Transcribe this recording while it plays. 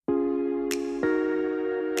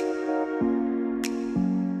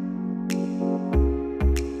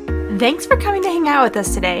Thanks for coming to hang out with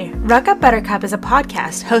us today. Ruck Up Buttercup is a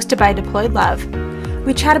podcast hosted by Deployed Love.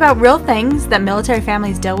 We chat about real things that military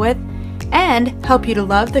families deal with and help you to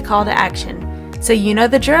love the call to action. So you know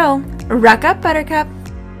the drill. Ruck Up Buttercup.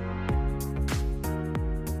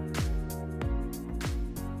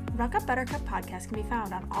 Ruck Up Buttercup podcast can be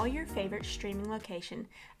found on all your favorite streaming locations.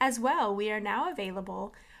 As well, we are now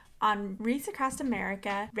available on Reese Across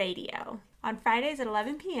America Radio on Fridays at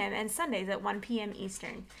 11 p.m. and Sundays at 1 p.m.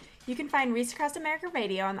 Eastern. You can find Reese Across America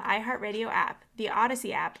Radio on the iHeartRadio app, the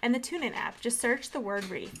Odyssey app, and the TuneIn app. Just search the word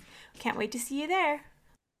Reese. Can't wait to see you there.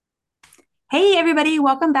 Hey everybody,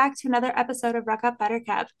 welcome back to another episode of Ruck Up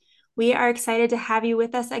Buttercup. We are excited to have you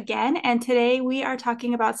with us again, and today we are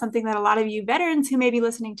talking about something that a lot of you veterans who may be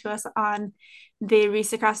listening to us on the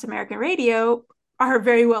Reese Across America Radio are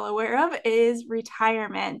very well aware of, is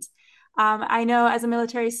retirement. I know as a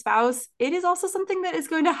military spouse, it is also something that is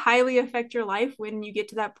going to highly affect your life when you get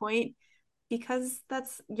to that point, because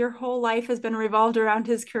that's your whole life has been revolved around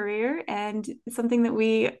his career, and it's something that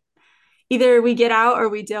we get out or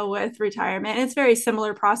we deal with retirement. And it's a very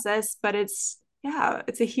similar process, but it's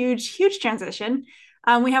a huge transition.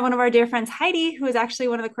 We have one of our dear friends, Heidi, who is actually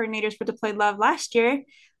one of the coordinators for Deployed Love last year,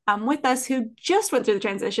 with us, who just went through the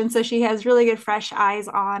transition. So she has really good fresh eyes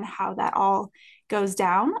on how that all goes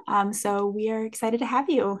down. So we are excited to have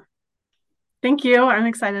you. Thank you. I'm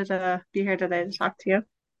excited to be here today to talk to you.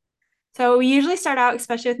 So we usually start out,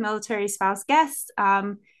 especially with military spouse guests,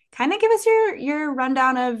 kind of give us your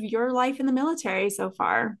rundown of your life in the military so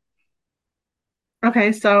far.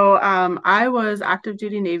 Okay, so I was active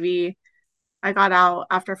duty Navy. I got out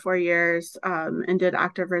after 4 years and did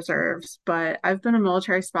active reserves, but I've been a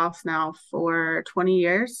military spouse now for 20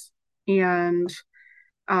 years, and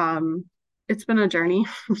it's been a journey.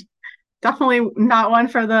 Definitely not one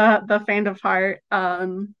for the faint of heart.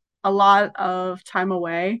 A lot of time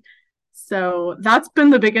away. So that's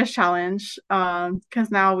been the biggest challenge,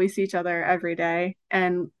 because now we see each other every day,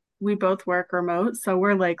 and we both work remote, so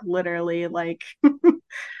we're like literally like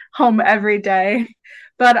home every day.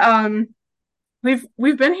 But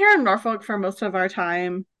we've been here in Norfolk for most of our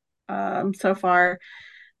time so far.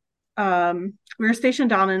 We were stationed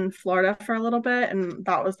down in Florida for a little bit, and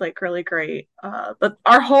that was like really great. But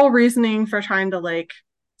our whole reasoning for trying to like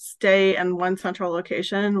stay in one central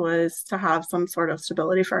location was to have some sort of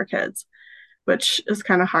stability for our kids, which is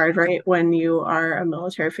kind of hard, right, when you are a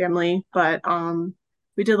military family. But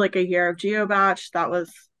we did like a year of GeoBatch. That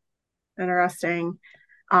was interesting.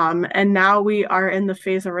 And now we are in the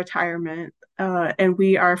phase of retirement, and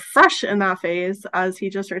we are fresh in that phase as he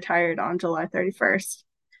just retired on July 31st.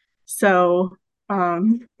 So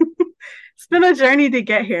it's been a journey to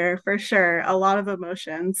get here for sure. A lot of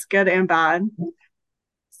emotions, good and bad.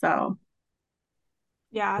 So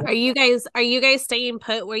Yeah. Are you guys staying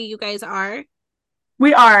put where you guys are?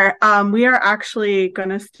 we are. We are actually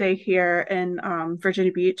gonna stay here in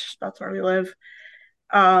Virginia Beach. That's where we live.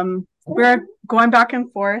 We're going back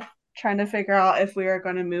and forth trying to figure out if we are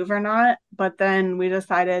going to move or not. But then we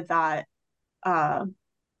decided that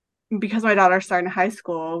because my daughter's starting high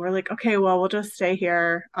school, we're like, okay, well, we'll just stay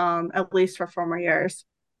here at least for 4 more years.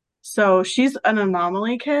 So she's an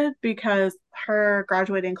anomaly kid because her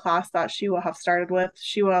graduating class that she will have started with,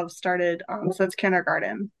 she will have started since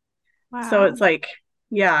kindergarten. Wow. So it's like,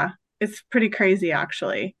 yeah, it's pretty crazy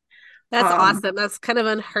actually. That's awesome. That's kind of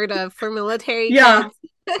unheard of for military Yeah.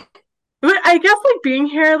 kids. But I guess like being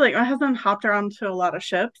here, like my husband hopped around to a lot of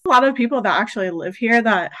ships. A lot of people that actually live here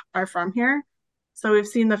that are from here. So we've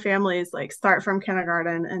seen the families like start from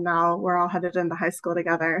kindergarten, and now we're all headed into high school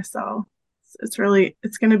together. So it's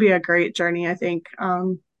going to be a great journey, I think,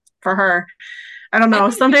 for her. I don't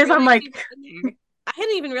know. Some days I'm like, I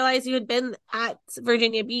didn't even realize you had been at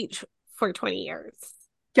Virginia Beach for 20 years.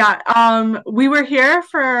 Yeah. We were here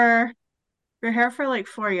for like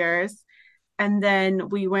 4 years. And then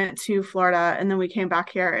we went to Florida, and then we came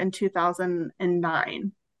back here in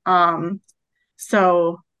 2009.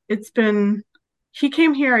 So he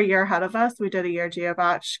came here a year ahead of us. We did a year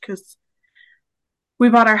GeoBatch because we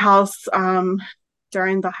bought our house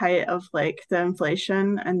during the height of like the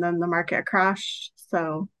inflation, and then the market crashed.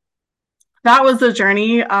 So that was the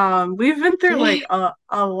journey. We've been through like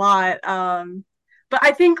a lot. But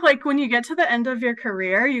I think like when you get to the end of your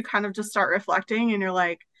career, you kind of just start reflecting, and you're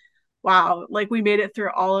like, wow, like we made it through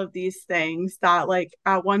all of these things that like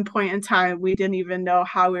at one point in time we didn't even know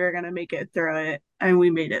how we were going to make it through it, and we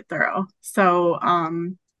made it through. So I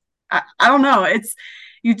don't know,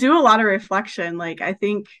 you do a lot of reflection. Like I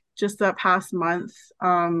think just the past month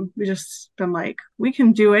we just been like, we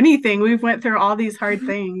can do anything. We've went through all these hard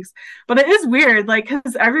things, but it is weird like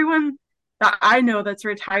because everyone that I know that's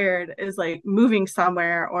retired is like moving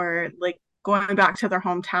somewhere or like going back to their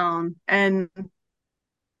hometown. And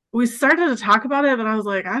we started to talk about it, but I was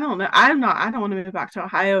like, I don't know. I don't want to move back to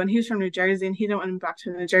Ohio. And he's from New Jersey and he didn't want to move back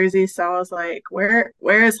to New Jersey. So I was like, where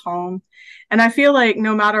is home? And I feel like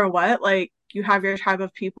no matter what, like you have your tribe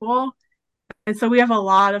of people. And so we have a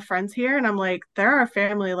lot of friends here. And I'm like, they're our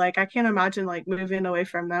family. Like I can't imagine like moving away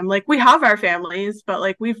from them. Like we have our families, but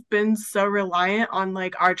like we've been so reliant on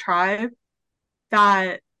like our tribe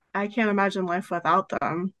that I can't imagine life without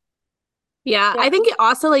them. Yeah, Yeah. I think it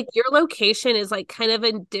also like your location is like kind of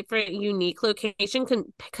a different, unique location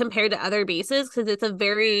compared to other bases because it's a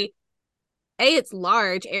very it's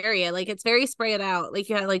large area. Like it's very spread out. Like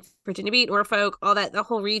you have like Virginia Beach, Norfolk, all that, the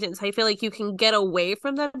whole region. So I feel like you can get away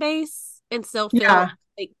from the base and still feel Yeah.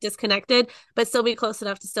 like disconnected, but still be close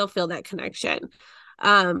enough to still feel that connection.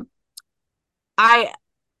 Um, I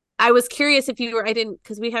I was curious if you were, I didn't,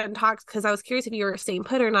 because we hadn't talked, because I was curious if you were staying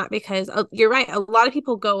put or not, because you're right. A lot of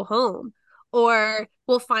people go home or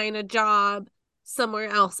will find a job somewhere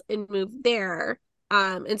else and move there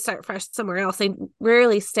and start fresh somewhere else. They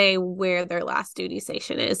rarely stay where their last duty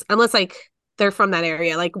station is, unless like they're from that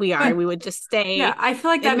area, like we are. But We would just yeah, stay I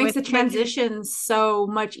feel like that in makes with the my, transition so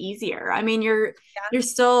much easier. I mean, yeah.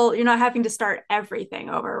 you're not having to start everything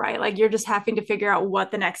over, right? Like you're just having to figure out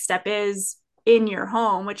what the next step is in your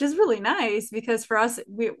home, which is really nice because for us,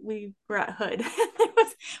 we were at Hood. It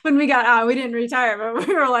was, when we got out, we didn't retire, but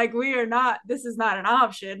we were like, we are not, this is not an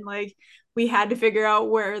option. Like we had to figure out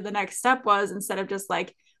where the next step was instead of just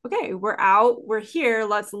like, okay, we're out, we're here,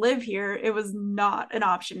 let's live here. It was not an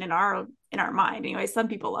option in our mind. Anyway, some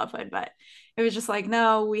people love Hood, but it was just like,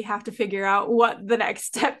 no, we have to figure out what the next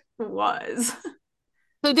step was.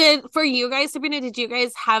 So did for you guys, Sabrina, did you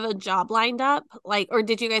guys have a job lined up? Like, or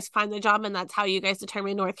did you guys find the job and that's how you guys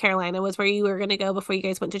determined North Carolina was where you were going to go before you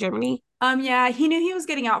guys went to Germany? Yeah, he knew he was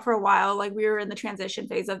getting out for a while. Like we were in the transition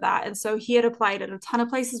phase of that. And so he had applied at a ton of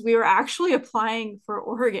places. We were actually applying for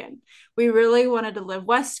Oregon. We really wanted to live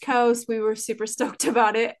West Coast. We were super stoked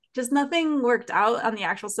about it. Just nothing worked out on the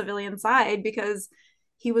actual civilian side because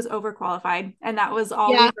he was overqualified. And that was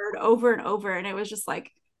all we Yeah. heard over and over. And it was just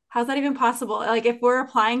like, how's that even possible? Like if we're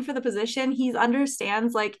applying for the position, he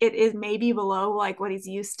understands like it is maybe below like what he's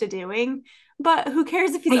used to doing. But who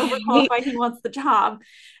cares if he's I hate overqualified? He wants the job.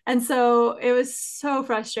 And so it was so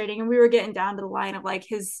frustrating. And we were getting down to the line of like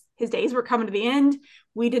his days were coming to the end.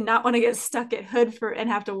 We did not want to get stuck at Hood for and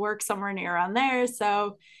have to work somewhere near around there.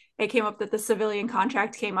 So it came up that the civilian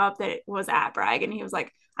contract came up that it was at Bragg. And he was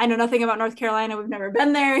like, I know nothing about North Carolina. We've never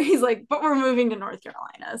been there. He's like, but we're moving to North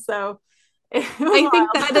Carolina. So it was I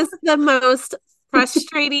think that wild. is the most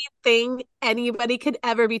frustrating thing anybody could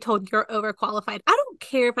ever be told you're overqualified. I don't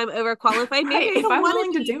care if I'm overqualified. Maybe Right. I If don't I'm want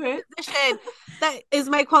willing to to be do in it. a position that is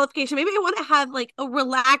my qualification. Maybe I want to have like a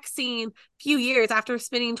relaxing few years after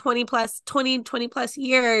spending 20 plus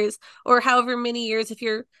years or however many years if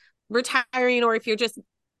you're retiring or if you're just,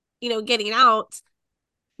 getting out.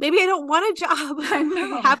 Maybe I don't want a job I where I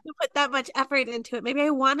know. have to put that much effort into it. Maybe I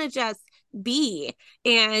want to just be.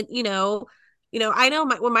 And I know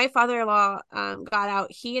when my father-in-law got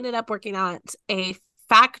out, he ended up working at a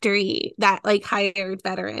factory that like hired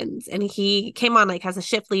veterans, and he came on like as a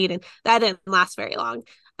shift lead, and that didn't last very long.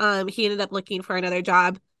 He ended up looking for another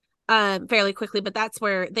job fairly quickly, but that's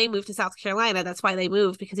where they moved to South Carolina. That's why they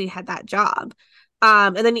moved because he had that job.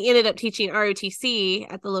 And then he ended up teaching ROTC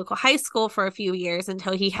at the local high school for a few years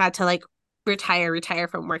until he had to like retire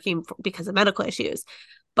from working because of medical issues.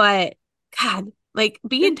 But God, like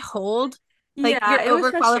being It's told like Yeah, you're it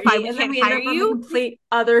was overqualified, frustrating. we And then can't we ended hire up on the you. complete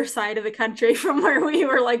other side of the country from where we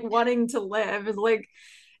were like wanting to live. It's like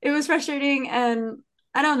it was frustrating and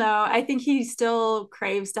I don't know. I think he still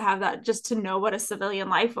craves to have that just to know what a civilian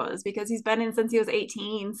life was because he's been in since he was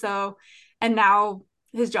 18. So, and now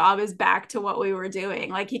his job is back to what we were doing.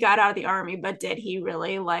 Like he got out of the army, but did he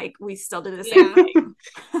really like we still did the same Yeah, thing?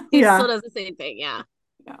 he Yeah. still does the same thing. Yeah,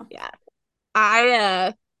 Yeah. yeah.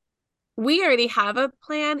 I we already have a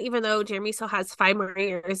plan, even though Jeremy still has 5 more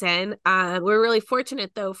years in. We're really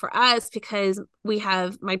fortunate though for us because we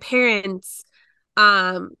have my parents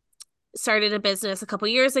um started a business a couple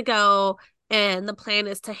years ago, and the plan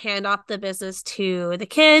is to hand off the business to the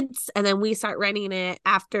kids, and then we start running it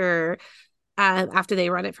after they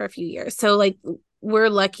run it for a few years. So like we're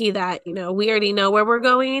lucky that we already know where we're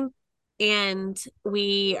going, and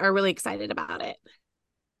we are really excited about it.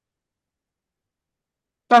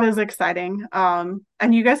 That is exciting. And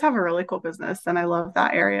you guys have a really cool business, and I love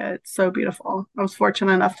that area. It's so beautiful. I was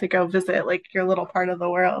fortunate enough to go visit like your little part of the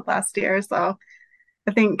world last year, so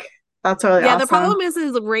I think That's really Yeah, the awesome. problem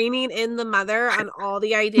is reining in the mother on all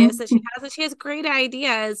the ideas that she has. And she has great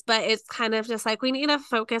ideas, but it's kind of just like we need to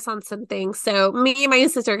focus on some things. So me and my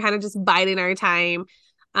sister kind of just biding our time,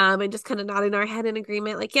 and just kind of nodding our head in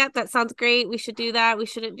agreement, like, yeah, that sounds great. We should do that. We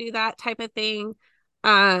shouldn't do that type of thing.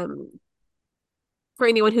 Um, for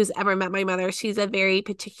anyone who's ever met my mother, she's a very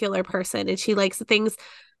particular person and she likes things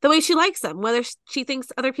the way she likes them, whether she thinks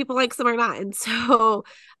other people likes them or not. And so,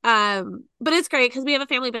 but it's great because we have a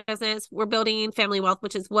family business. We're building family wealth,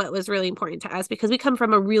 which is what was really important to us because we come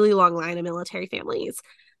from a really long line of military families.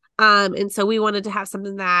 And so we wanted to have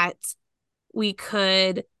something that we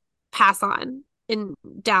could pass on and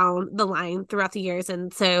down the line throughout the years.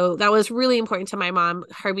 And so that was really important to my mom,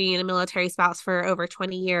 her being a military spouse for over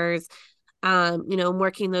 20 years,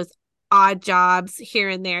 working those odd jobs here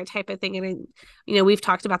and there type of thing. And, we've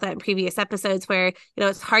talked about that in previous episodes where,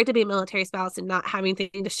 it's hard to be a military spouse and not having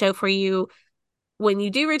anything to show for you when you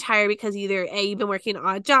do retire because either A, you've been working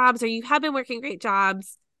odd jobs or you have been working great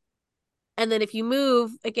jobs. And then if you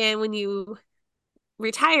move again, when you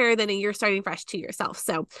retire, then you're starting fresh to yourself.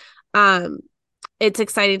 So, it's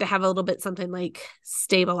exciting to have a little bit something like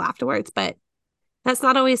stable afterwards, but that's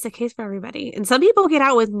not always the case for everybody. And some people get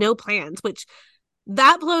out with no plans, which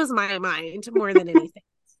that blows my mind more than anything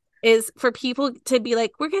is for people to be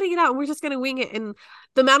like, we're going to get out and we're just going to wing it. And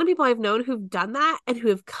the amount of people I've known who've done that and who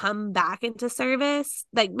have come back into service,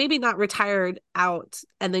 like maybe not retired out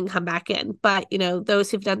and then come back in, but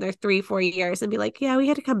those who've done their 3-4 years and be like, yeah, we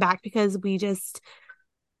had to come back because we just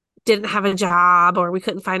didn't have a job or we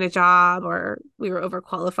couldn't find a job or we were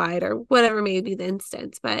overqualified or whatever may be the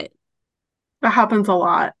instance. But That happens a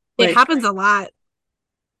lot. it happens a lot.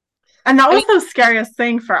 And that was the scariest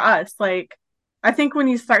thing for us. Like, I think when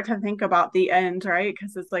you start to think about the end, right?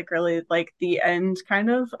 Because it's like really like the end kind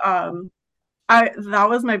of. That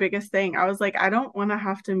was my biggest thing. I was like, I don't want to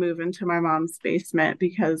have to move into my mom's basement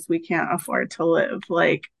because we can't afford to live.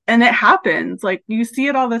 Like, and it happens. Like you see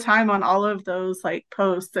it all the time on all of those like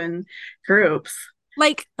posts and groups.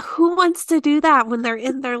 Like, who wants to do that when they're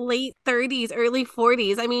in their late 30s, early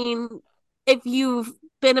 40s? I mean, if you've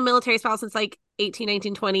been a military spouse since like 18,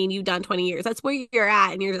 19, 20, and you've done 20 years, that's where you're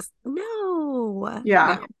at. And you're just, no.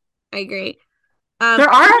 Yeah. No, I agree. There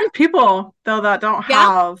are people, though, that don't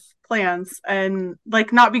have plans and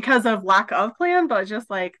like not because of lack of plan, but just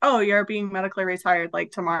like, oh, you're being medically retired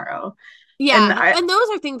like tomorrow. Yeah. And those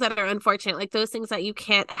are things that are unfortunate, like those things that you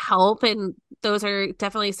can't help. And those are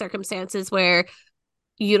definitely circumstances where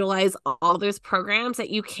utilize all those programs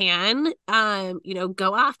that you can,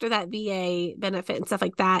 go after that VA benefit and stuff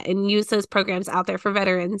like that and use those programs out there for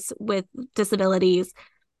veterans with disabilities.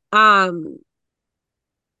 That's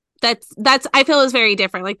I feel is very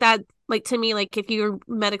different. Like that, like to me, like if you're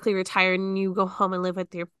medically retired and you go home and live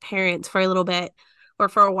with your parents for a little bit or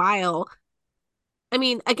for a while, I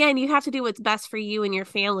mean, again, you have to do what's best for you and your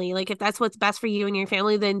family. Like if that's what's best for you and your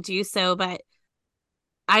family, then do so. But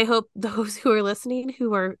I hope those who are listening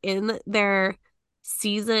who are in their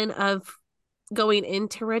season of going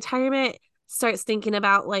into retirement starts thinking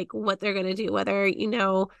about like what they're going to do, whether,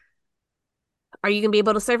 are you going to be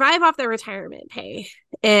able to survive off their retirement pay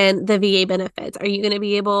and the VA benefits? Are you going to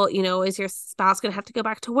be able, is your spouse going to have to go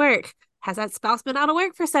back to work? Has that spouse been out of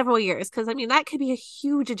work for several years? Because I mean, that could be a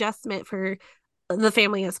huge adjustment for the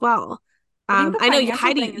family as well. I know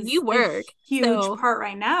Heidi, you work a huge part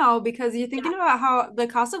right now because you're thinking about how the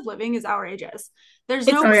cost of living is outrageous. There's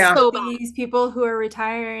no way these people who are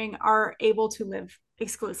retiring are able to live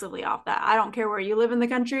exclusively off that. I don't care where you live in the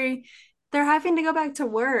country. They're having to go back to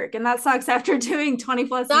work, and that sucks after doing 20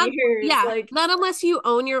 plus years. Yeah, like not unless you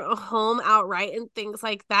own your home outright and things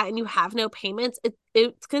like that, and you have no payments.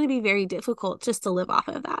 It's going to be very difficult just to live off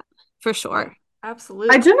of that for sure. Absolutely.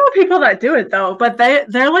 I do know people that do it though, but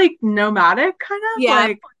they're like nomadic kind of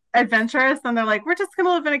like adventurous, and they're like, we're just gonna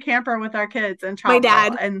live in a camper with our kids and travel. My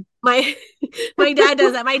dad and my dad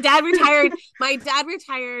does that. My dad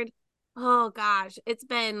retired. Oh gosh, it's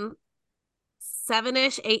been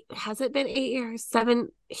 8 has it been 8 years? 7.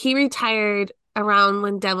 He retired around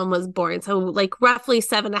when Devin was born, so like roughly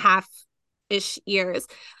 7.5-ish years.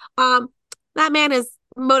 That man is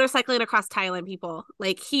motorcycling across Thailand, people.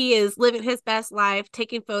 Like he is living his best life,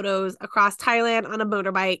 taking photos across Thailand on a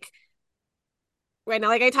motorbike right now.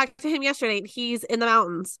 Like I talked to him yesterday and he's in the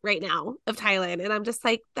mountains right now of Thailand, and I'm just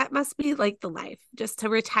like, that must be like the life, just to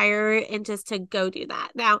retire and just to go do that.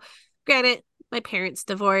 Now granted, my parents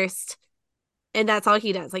divorced and that's all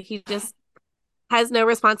he does. Like he just has no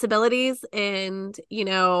responsibilities, and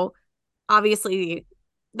obviously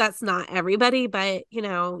that's not everybody, but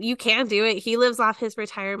you can do it. He lives off his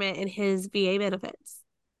retirement and his VA benefits.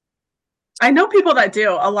 I know people that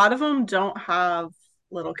do. A lot of them don't have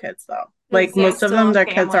little kids though. Like Yeah, most of them, still a their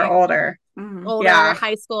kids are family. older. Mhm. Older, Yeah.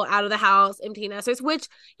 high school, out of the house, empty nesters, which,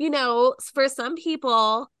 for some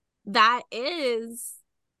people, that is,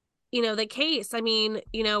 the case. I mean,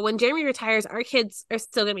 when Jeremy retires, our kids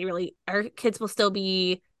will still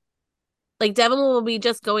be like, Devin will be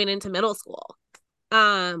just going into middle school.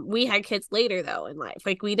 We had kids later though in life.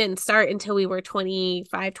 Like, we didn't start until we were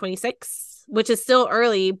 25, 26, which is still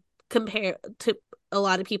early compared to a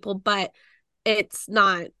lot of people, but it's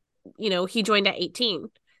not, he joined at 18,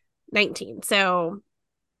 19. So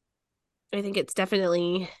I think it's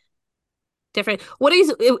definitely different.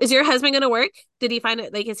 Is your husband going to work? Did he find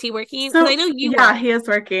it, like, is he working? Because I So know you yeah, work. he is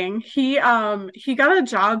working. He got a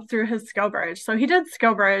job through his skill bridge. So he did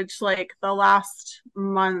skill bridge like the last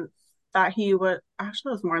month that he would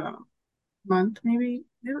actually it was more than a month, maybe.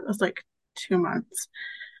 Maybe it was like 2 months.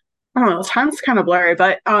 I don't know, time's kind of blurry,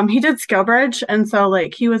 but he did skill bridge and so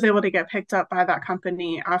like he was able to get picked up by that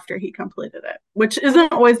company after he completed it, which What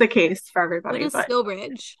isn't always the case for what everybody, is but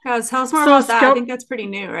Skillbridge? Tell us more so about that. I skill think that's pretty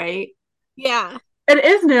new, right? Yeah. it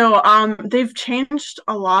is new. They've changed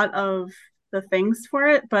a lot of the things for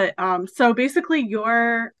it, but so basically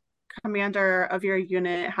your commander of your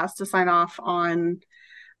unit has to sign off on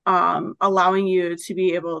allowing you to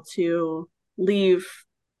be able to leave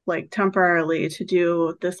like temporarily to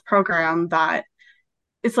do this program that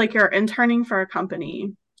it's like you're interning for a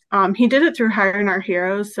company. He did it through Hiring Our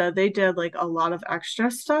Heroes, so they did like a lot of extra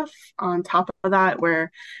stuff on top of that,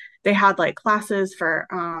 where they had like classes for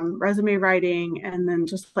resume writing and then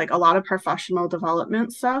just like a lot of professional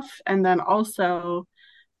development stuff. And then also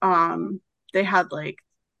they had like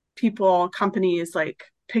companies like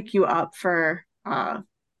pick you up for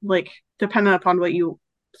like depending upon what you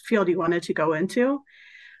field you wanted to go into.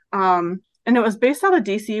 And it was based out of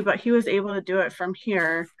DC, but he was able to do it from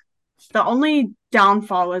here. The only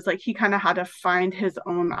downfall was like he kind of had to find his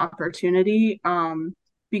own opportunity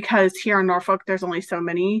because here in Norfolk there's only so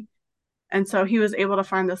many, and so he was able to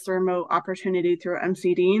find this remote opportunity through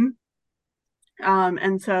MC Dean.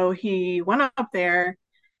 And so he went up there,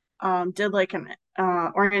 did like an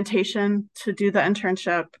orientation to do the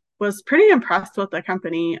internship, was pretty impressed with the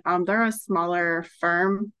company. They're a smaller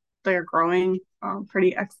firm. They're growing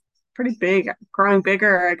pretty big, growing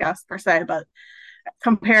bigger, I guess, per se, but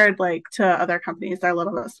compared like to other companies, they're a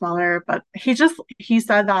little bit smaller. But he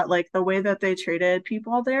said that like the way that they treated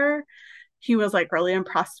people there, he was like really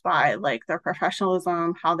impressed by like their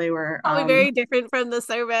professionalism, how they were Probably very different from the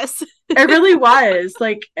service. it really was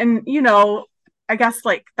like, and I guess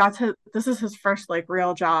like this is his first like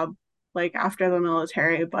real job like after the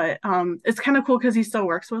military, but it's kind of cool because he still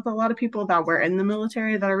works with a lot of people that were in the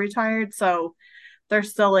military that are retired, so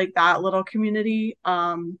there's still like that little community.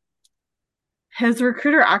 His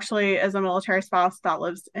recruiter actually is a military spouse that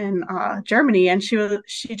lives in Germany, and she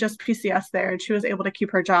just PCS there, and she was able to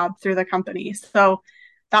keep her job through the company. So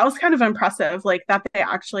that was kind of impressive, like that they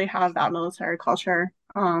actually have that military culture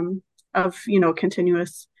of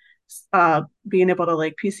continuous being able to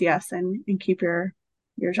like PCS and keep your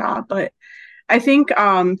job. But I think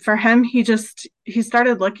for him, he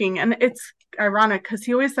started looking, and it's ironic because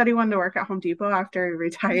he always said he wanted to work at Home Depot after he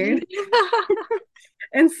retired.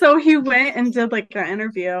 And so he went and did like an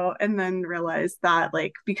interview and then realized that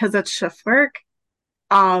like because it's shift work,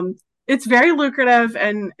 it's very lucrative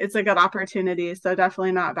and it's a good opportunity. So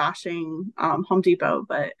definitely not bashing Home Depot,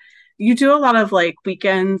 but you do a lot of like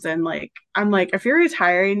weekends and like I'm like if you're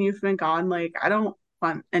retiring, you've been gone, like I don't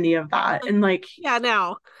want any of that. And like Yeah,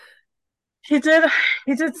 no. he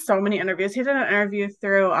did so many interviews. He did an interview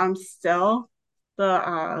through Still,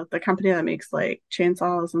 the company that makes like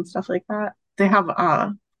chainsaws and stuff like that. They have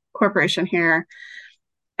a corporation here,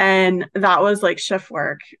 and that was like shift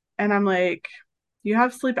work. And I'm like, you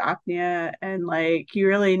have sleep apnea and like you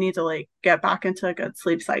really need to like get back into a good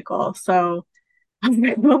sleep cycle. So I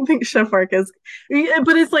don't think shift work is,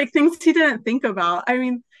 but it's like things he didn't think about. I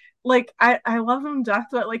mean, like I love him to death,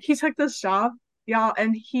 but like he took this job, y'all,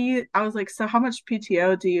 and I was like, so how much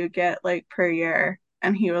PTO do you get like per year?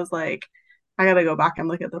 And he was like, I gotta go back and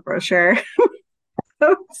look at the brochure. I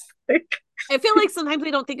was like, I feel like sometimes they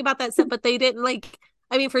don't think about that stuff, but they didn't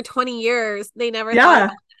for 20 years, they never thought yeah,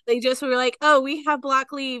 about it. They just were like, oh, we have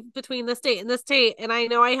block leave between this date and this date. And I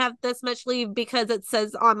know I have this much leave because it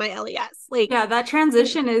says on my LES. Like, Yeah, that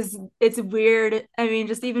transition it's weird. I mean,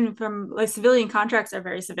 just even from like civilian contracts are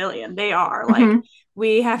very civilian. They are like mhm,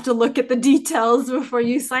 we have to look at the details before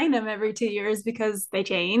you sign them every 2 years because they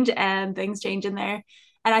change and things change in there.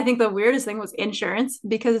 And I think the weirdest thing was insurance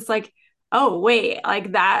because it's like, oh wait,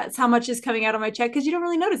 like that's how much is coming out of my check because you don't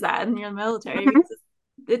really notice that in your military mhm. because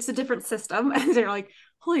it's a different system. And they're like,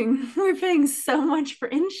 holy, we're paying so much for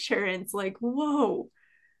insurance. Like, whoa.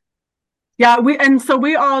 Yeah,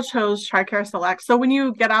 we all chose TRICARE Select. So when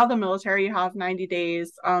you get out of the military, you have 90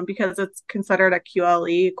 days because it's considered a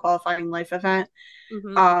QLE, qualifying life event.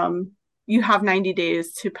 Mm-hmm. You have 90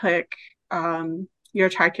 days to pick your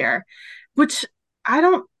TRICARE, which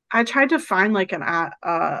I tried to find like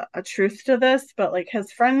a truth to this, but like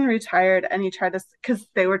his friend retired and he tried to, because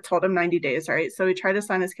they were told him 90 days, right? So he tried to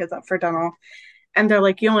sign his kids up for dental and they're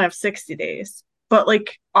like, you only have 60 days. But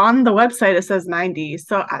like on the website, it says 90.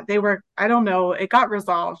 So I don't know, it got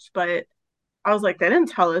resolved, but I was like, they didn't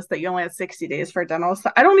tell us that you only had 60 days for dental.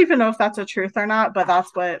 So I don't even know if that's a truth or not, but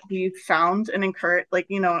that's what we found and encourage, like,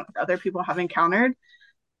 other people have encountered.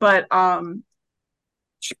 But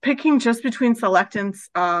picking just between select and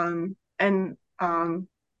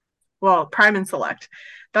well, prime and select,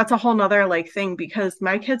 that's a whole nother like thing because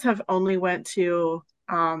my kids have only went to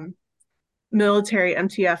military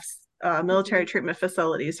MTFs, military treatment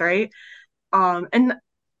facilities, right? And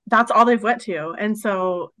that's all they've went to. And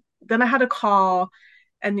so then I had to call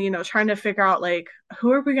and trying to figure out like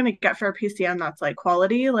who are we going to get for a PCM that's like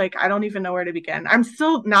quality. Like I don't even know where to begin. I'm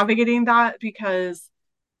still navigating that because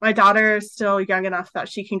my daughter is still young enough that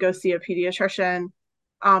she can go see a pediatrician,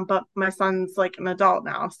 but my son's like an adult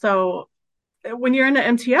now. So when you're in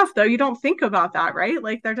an MTF though, you don't think about that, right?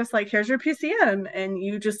 Like they're just like, here's your PCM and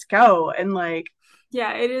you just go and like.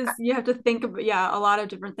 Yeah, it is. You have to think of, yeah, a lot of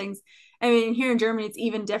different things. I mean, here in Germany, it's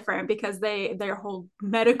even different because their whole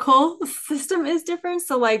medical system is different.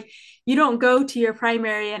 So like you don't go to your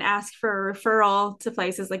primary and ask for a referral to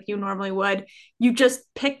places like you normally would. You just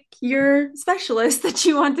pick your specialist that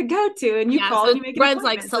you want to go to and you call so and you make an runs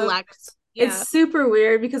like appointment. select. So it's super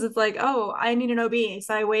weird because it's like, oh, I need an OB.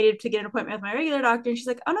 So I waited to get an appointment with my regular doctor and she's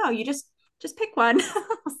like, oh no, you just pick one.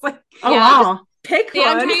 I was like, oh wow. Pick See,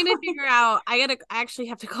 one. I'm trying to figure out. I actually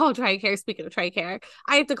have to call TRICARE. Speaking of TRICARE,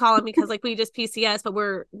 I have to call them because like we just PCS, but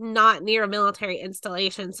we're not near a military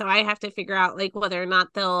installation, so I have to figure out like whether or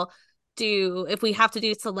not they'll do if we have to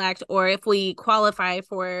do select or if we qualify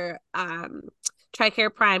for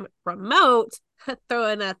TRICARE Prime remote. Throw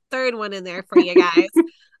in a third one in there for you guys.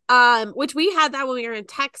 Which we had that when we were in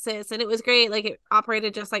Texas, and it was great. Like it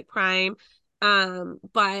operated just like Prime.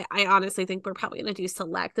 But I honestly think we're probably going to do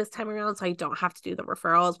select this time around, so I don't have to do the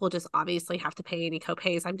referrals. We'll just obviously have to pay any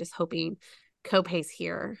copays. I'm just hoping copays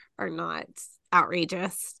here are not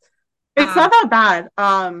outrageous. It's not that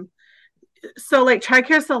bad. So like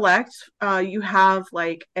TRICARE Select, you have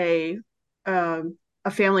like a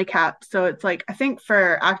family cap. So it's like I think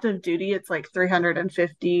for active duty, it's like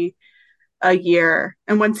 350 a year.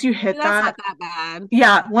 And once you hit That's not that bad.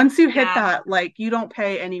 yeah, once you hit that, like you don't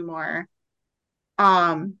pay anymore.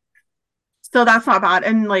 So that's not bad.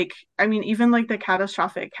 And like, I mean, even like the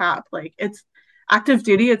catastrophic cap, like it's active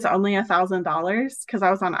duty, it's only $1,000 because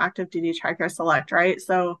I was on active duty TRICARE Select, right?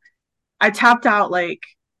 So I tapped out like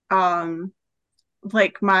my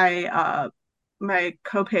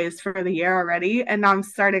copays for the year already, and now I'm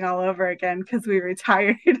starting all over again because we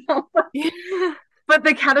retired. But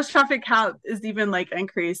the catastrophic cap is even like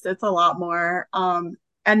increased. It's a lot more. And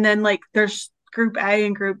then like there's group A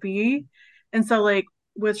and group B. And so like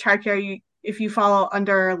with TRICARE, if you fall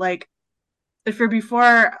under like if you're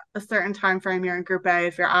before a certain time frame, you're in group A.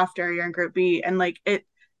 If you're after, you're in group B. And like it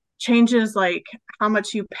changes like how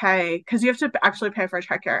much you pay because you have to actually pay for a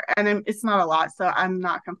TRICARE. And it's not a lot, so I'm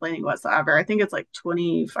not complaining whatsoever. I think it's like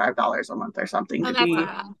 $25 a month or something to be.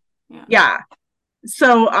 Yeah.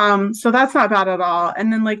 So that's not bad at all.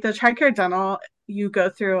 And then like the TRICARE dental, you go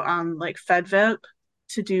through like FedVip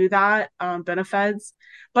to do that, benefits.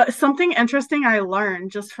 But something interesting I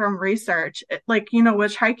learned just from research, like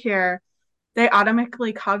with TRICARE, they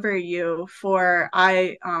automatically cover you for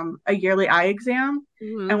a yearly eye exam.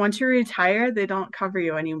 And once you retire, they don't cover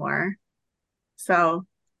you anymore. So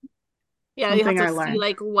yeah, you have to see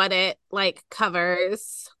like what it like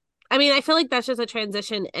covers. I mean, I feel like that's just a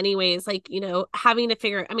transition anyways, like, having to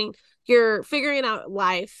figure, I mean, you're figuring out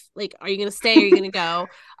life. Like, are you going to stay? Are you going to go?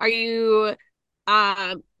 Are you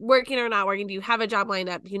working or not working? Do you have a job lined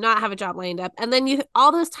up? Do you not have a job lined up? And then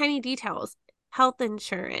all those tiny details, health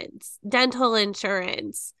insurance, dental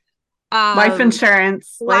insurance, life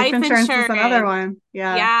insurance. Life insurance is another one.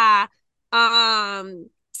 Yeah.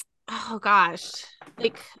 Oh gosh.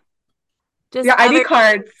 Like just ID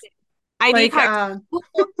cards. ID cards.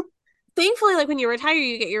 Thankfully, like when you retire,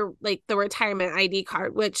 you get your like the retirement ID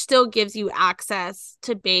card, which still gives you access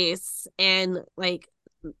to base and like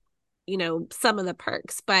some of the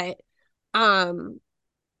perks. But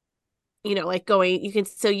you know, like going, you can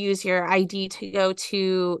still use your ID to go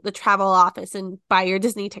to the travel office and buy your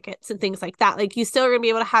Disney tickets and things like that. Like you still are gonna be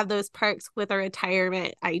able to have those perks with a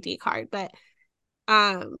retirement ID card. But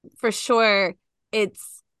for sure,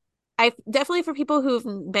 it's I definitely for people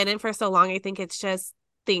who've been in for so long, I think it's just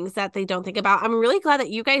things that they don't think about. I'm really glad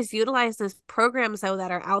that you guys utilize those programs though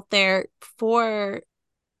that are out there for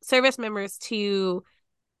service members to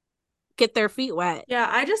get their feet wet. Yeah,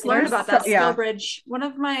 I just learned about that yeah. SkillBridge. One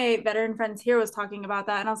of my veteran friends here was talking about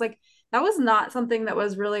that, and I was like, that was not something that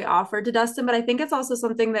was really offered to Dustin, but I think it's also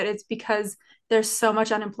something that it's because there's so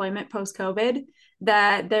much unemployment post-COVID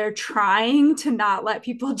that they're trying to not let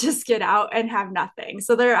people just get out and have nothing.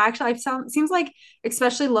 So they're actually, seems like,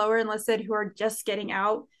 especially lower enlisted who are just getting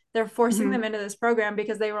out, they're forcing them into this program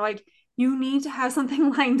because they were like, you need to have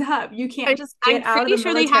something lined up. You can't just get I'm out of pretty the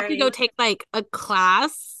sure they have to go military. take like a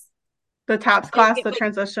class, The TAPS and class, get the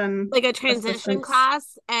transition like a transition assistance.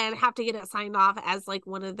 class, and have to get it signed off as like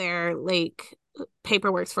one of their like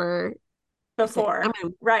paperworks for Before.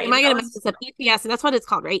 Right. Am I That gonna mess was this up? ETS, and that's what it's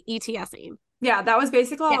called, right? ETSing. yeah, that was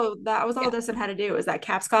basically Yeah. all that was all Yeah. Dustin had to do was that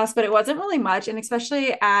CAPS class, but it wasn't really much. And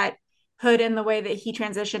especially at Hood and the way that he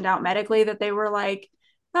transitioned out medically, that they were like,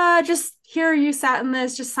 just here you sat in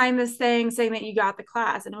this, just sign this thing saying that you got the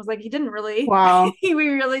class. And it was like he didn't really Wow. we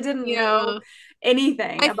really didn't know Yeah.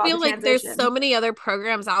 anything I about the feel like there's so transition. many other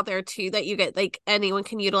programs out there too that you get like anyone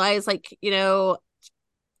can utilize, like, you know,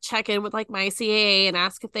 check in with like my CAA and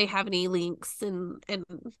ask if they have any links and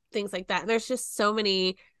things like that. And there's just so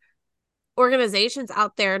many organizations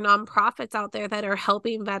out there, nonprofits out there that are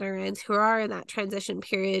helping veterans who are in that transition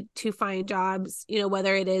period to find jobs, you know,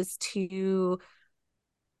 whether it is to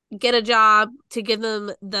get a job, to give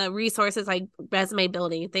them the resources like resume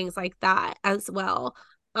building, things like that as well.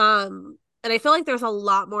 And I feel like there's a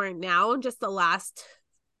lot more now in just the last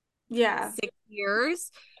Yeah. 6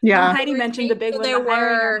 years. Yeah. Heidi mentioned the big So one, there the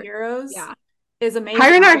hiring our were, heroes yeah, is amazing.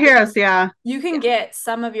 Hiring our Like, heroes, yeah. you can Yeah. get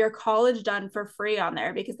some of your college done for free on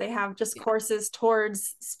there because they have just Yeah. courses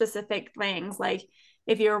towards specific things. Like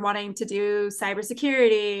if you're wanting to do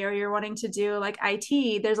cybersecurity or you're wanting to do like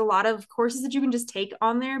IT, there's a lot of courses that you can just take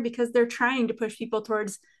on there because they're trying to push people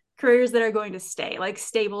towards careers that are going to stay, like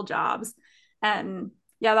stable jobs. And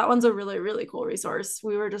yeah, that one's a really, really cool resource.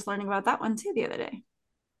 We were just learning about that one too the other day.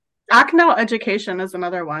 Acknell Education is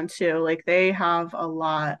another one too. Like they have a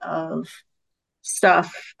lot of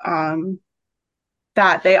stuff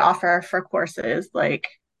that they offer for courses, like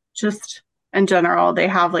just in general. They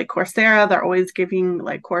have like Coursera, they're always giving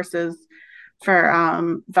like courses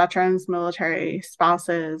for veterans, military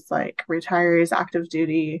spouses, like retirees, active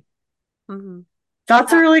duty. Mm-hmm.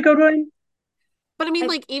 That's a Yeah. really good one. But I mean, I,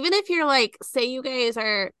 like, even if you're like, say you guys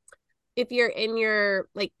are, if you're in your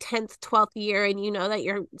like 10th, 12th year and you know that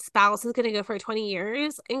your spouse is going to go for 20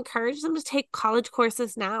 years, encourage them to take college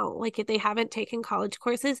courses now. Like, if they haven't taken college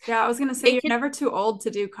courses, yeah, I was going to say they you're can, never too old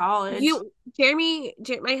to do college.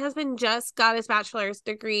 My husband just got his bachelor's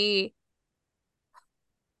degree.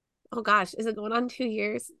 Oh gosh, is it going on 2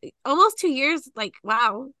 years? Almost 2 years. Like,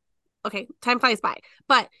 wow. Okay, time flies by.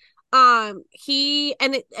 But he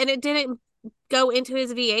and it didn't go into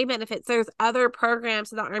his VA benefits. There's other programs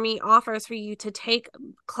the Army offers for you to take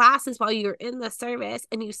classes while you're in the service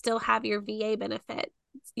and you still have your VA benefit,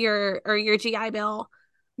 your GI Bill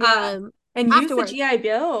Yeah. And use the afterwards. GI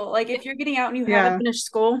Bill. Like if you're getting out and you haven't Yeah. finished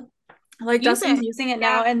school, like Use Dustin's it. using it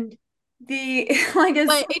now Yeah. and the like it's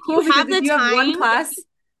But so if you cool because have if the you have one time, class,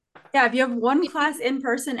 yeah, if you have one if you class in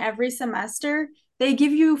person every semester, they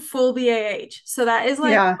give you full BAH. So that is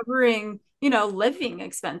like Yeah. covering, living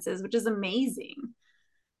expenses, which is amazing.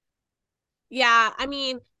 Yeah, I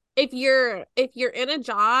mean, if you're in a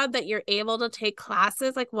job that you're able to take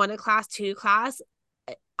classes like one class, two class,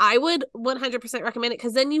 I would 100% recommend it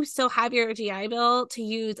because then you still have your GI Bill to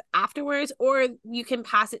use afterwards, or you can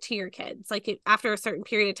pass it to your kids after a certain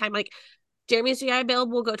period of time. Like Jeremy's GI Bill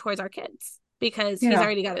will go towards our kids because he's Yeah.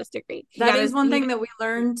 already got his degree. That is one thing that we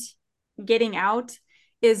learned getting out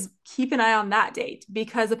is keep an eye on that date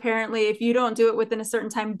because apparently if you don't do it within a certain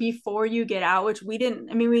time before you get out, which we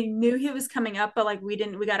didn't, I mean, we knew he was coming up, but like we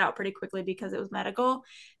got out pretty quickly because it was medical.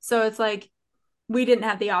 So it's like we didn't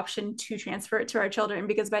have the option to transfer it to our children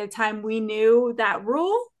because by the time we knew that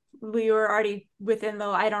rule, we were already within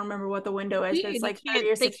I don't remember what the window is, but it's like 30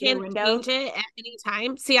 or they 60 year can't window. change it at any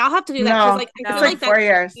time. See, I'll have to do that because No, like I it's feel No. like like that 4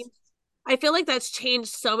 years. I feel like that's changed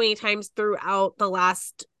so many times throughout the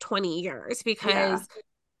last 20 years Yeah. because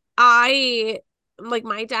I like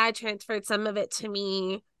my dad transferred some of it to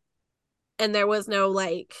me and there was no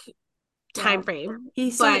like time Yeah. frame.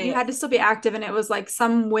 You had to still be active and it was like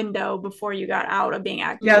some window before you got out of being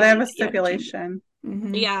active. Yeah, they have a You had to change it. stipulation.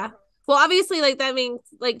 Mhm. Yeah. Well, obviously, like that means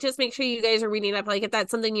like just make sure you guys are reading up, like if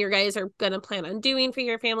that's something you guys are gonna plan on doing for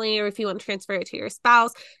your family, or if you want to transfer it to your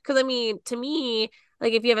spouse. Because I mean, to me,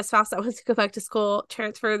 like if you have a spouse that wants to go back to school,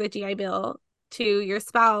 transfer the GI Bill to your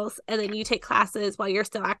spouse, and then you take classes while you're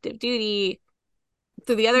still active duty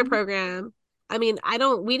through the other program. I mean,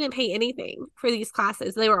 we didn't pay anything for these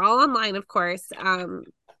classes. They were all online, of course,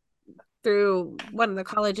 through one of the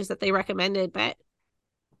colleges that they recommended, but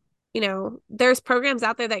there's programs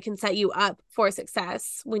out there that can set you up for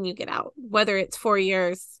success when you get out, whether it's 4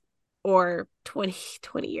 years or 20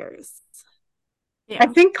 years. Yeah. I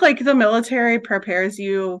think like the military prepares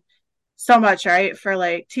you so much, right? For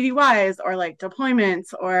like TDYs or like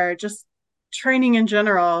deployments or just training in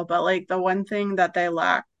general. But like the one thing that they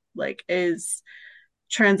lack like is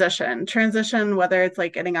transition, whether it's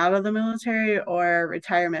like getting out of the military or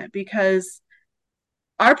retirement, because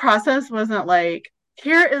our process wasn't like,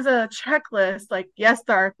 here is a checklist. Like, yes,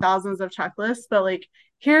 there are thousands of checklists, but like,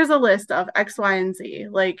 here's a list of X, Y, and Z.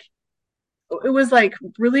 Like, it was like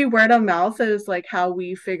really word of mouth is like how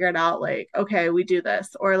we figured out like, okay, we do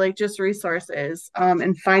this, or like just resources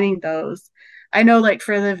and finding those. I know like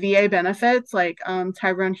for the VA benefits, like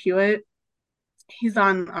Tyrone Hewitt, he's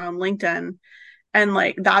on LinkedIn, and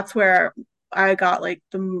like that's where I got like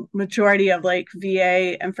the majority of like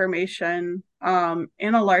VA information. Anna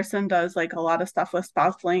Larson does like a lot of stuff with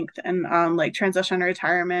Spouse Linked and like transition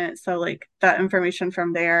retirement. So like that information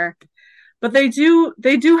from there. But they do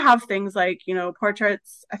have things like,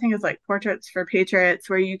 portraits. I think it's like Portraits for Patriots,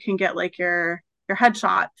 where you can get like your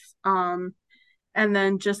headshots. And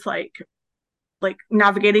then just like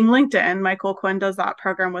navigating LinkedIn. Michael Quinn does that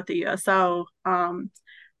program with the USO.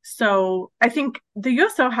 So I think the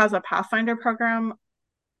USO has a Pathfinder program.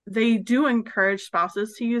 They do encourage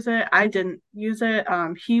spouses to use it. I didn't use it.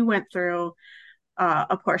 He went through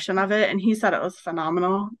a portion of it and he said it was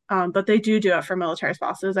phenomenal. But they do it for military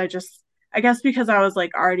spouses. I guess because I was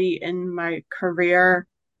like already in my career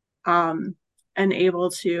and able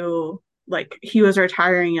to, like, he was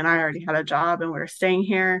retiring and I already had a job and we were staying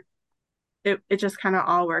here. It just kind of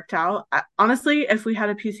all worked out. Honestly, if we had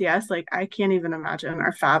a PCS, like I can't even imagine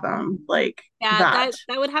or fathom like that.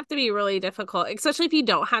 That would have to be really difficult, especially if you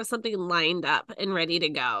don't have something lined up and ready to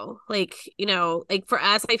go. Like, like for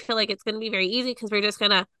us, I feel like it's going to be very easy because we're just going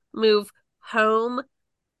to move home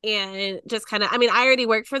and just kind of, I mean, I already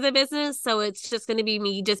work for the business, so it's just going to be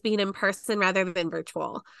me just being in person rather than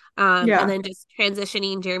virtual. And then just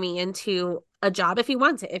transitioning Jeremy into a job if he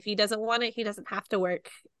wants it. If he doesn't want it, he doesn't have to work.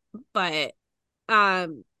 But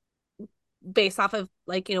based off of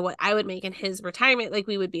like, what I would make in his retirement, like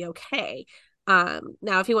we would be okay. Now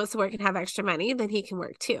if he wants to work and have extra money, then he can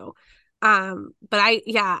work too. But I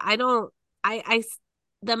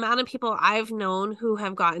the amount of people I've known who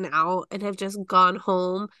have gotten out and have just gone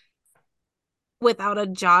home without a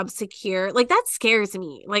job secure, like that scares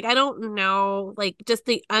me. Like I don't know, like just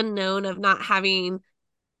the unknown of not having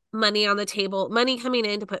money on the table, money coming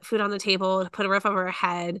in to put food on the table, to put a roof over our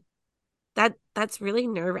head. That's really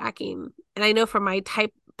nerve-wracking. And I know for my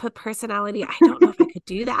type of personality, I don't know if I could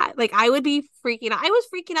do that. Like I would be freaking out. I was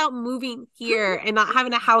freaking out moving here and not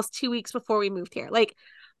having a house 2 weeks before we moved here. Like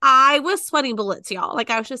I was sweating bullets, y'all. Like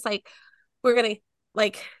I was just like, we're gonna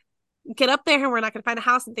like get up there and we're not gonna find a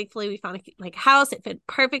house. And thankfully we found a house. It fit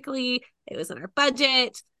perfectly. It was in our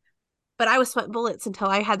budget. But I was sweating bullets until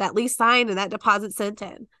I had that lease signed and that deposit sent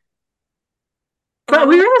in. But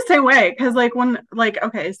we were the same way because like when like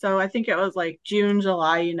okay, so I think it was like June,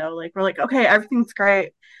 July, like we're like, okay, everything's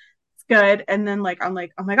great, it's good. And then like I'm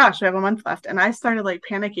like, oh my gosh, we have a month left. And I started like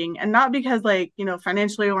panicking. And not because like,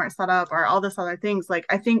 financially we weren't set up or all this other things. Like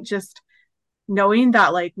I think just knowing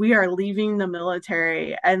that like we are leaving the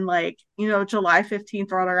military and like, July 15th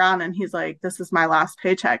rolled around and he's like, this is my last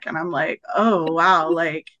paycheck. And I'm like, oh wow,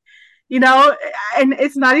 like, and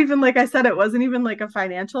it's not even like I said, it wasn't even like a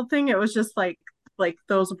financial thing. It was just like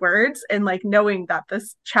those words and like knowing that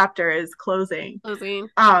this chapter is closing.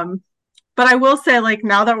 But I will say like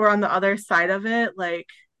now that we're on the other side of it, like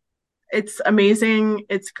it's amazing,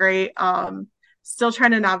 it's great. Still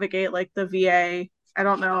trying to navigate like the VA. I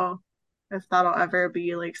don't know if that'll ever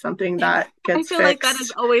be like something that gets I feel fixed. like that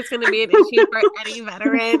is always going to be an issue for any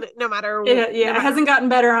veteran, no matter what. It hasn't gotten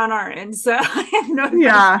better on our end, so I have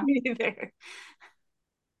no either.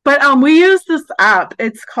 But we use this app.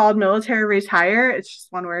 It's called Military Retire. It's just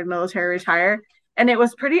one word, Military Retire. And it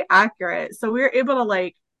was pretty accurate. So we were able to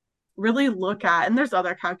like really look at, and there's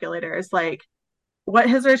other calculators, like what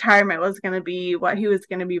his retirement was going to be, what he was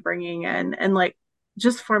going to be bringing in, and like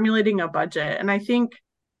just formulating a budget. And I think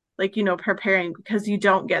like, preparing, because you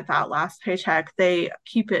don't get that last paycheck, they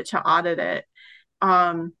keep it to audit it.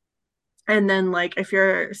 And then like if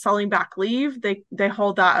you're selling back leave, they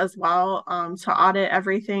hold that as well, to audit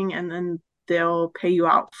everything, and then they'll pay you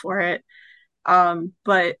out for it.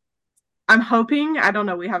 But I'm hoping, I don't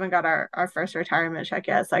know, we haven't got our first retirement check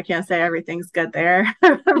yet, so I can't say everything's good there.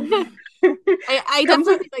 I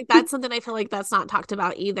definitely think like that's something I feel like that's not talked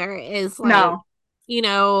about either, is like, No. you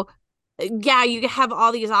know, yeah, you have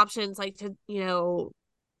all these options like to,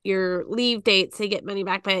 your leave dates to get money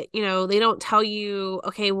back, but they don't tell you,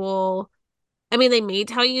 okay, well, I mean, they may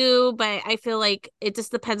tell you, but I feel like it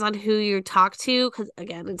just depends on who you talk to, because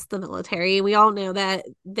again, it's the military. We all know that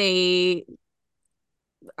they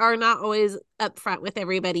are not always upfront with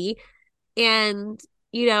everybody. And,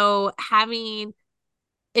 having,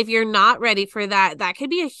 if you're not ready for that, that could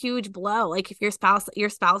be a huge blow. Like if your spouse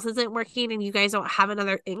isn't working and you guys don't have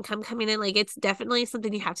another income coming in, like it's definitely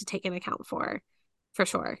something you have to take into account for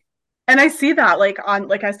sure. And I see that like on,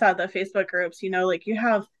 like I said, the Facebook groups, like you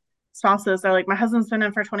have spouses that are like, my husband's been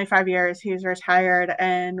in for 25 years, he's retired,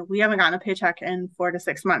 and we haven't gotten a paycheck in 4 to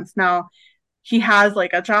 6 months. Now he has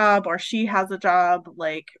like a job or she has a job,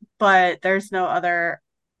 like, but there's no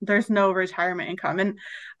retirement income. And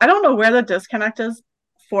I don't know where the disconnect is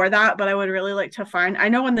for that, but I would really like to find. I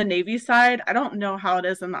know on the Navy side, I don't know how it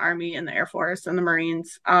is in the Army and the Air Force and the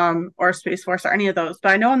Marines, or Space Force or any of those, but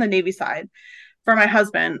I know on the Navy side, for my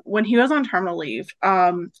husband, when he was on terminal leave,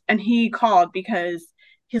 and he called because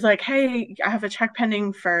he's like, hey, I have a check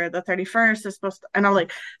pending for the 31st. It's supposed to, and I'm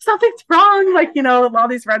like, something's wrong. Like, all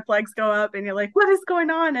these red flags go up and you're like, what is going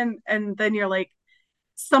on? And then you're like,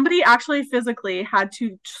 somebody actually physically had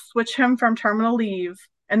to switch him from terminal leave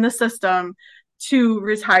in the system to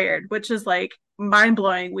retired, which is like mind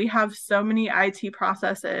blowing. We have so many IT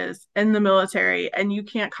processes in the military, and you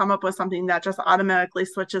can't come up with something that just automatically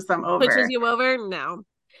switches them Switches over. you over? No.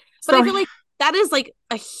 But I So feel like that is like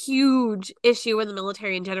a huge issue in the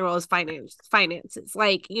military in general, is finances.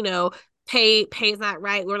 Like, pay's not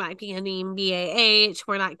right. We're not getting BAH.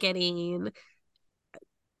 We're not getting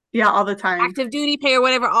yeah, all the time. active duty pay or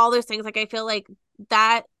whatever, all those things. Like I feel like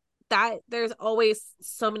that there's always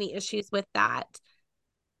so many issues with that.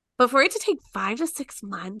 But for it to take 5 to 6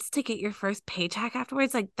 months to get your first paycheck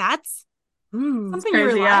afterwards, like that's something you're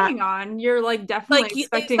Crazy, yeah. relying on. You're like definitely like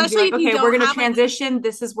expecting to be especially like, if you okay, don't we're gonna have like transition.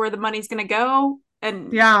 This is where the money's gonna go,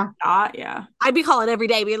 and Yeah. not, yeah. I'd be calling every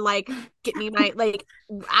day being like, get me my, like,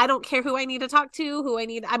 I don't care who I need to talk to,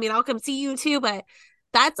 I mean, I'll come see you too, but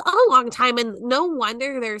that's a long time. And no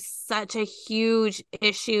wonder there's such a huge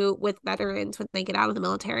issue with veterans when they get out of the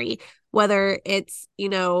military, whether it's,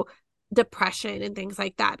 depression and things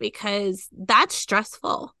like that, because that's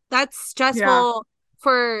stressful. That's Yeah. stressful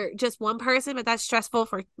for just one person, but that's stressful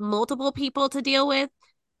for multiple people to deal with.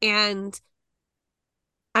 And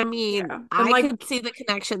I mean, Yeah. And I like could see the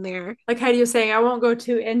connection there. Heidi was saying, I won't go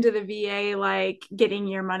too into the VA, like getting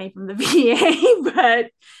your money from the VA,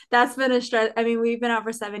 but that's been a stress. I mean, we've been out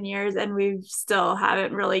for 7 years and we've still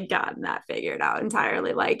haven't really gotten that figured out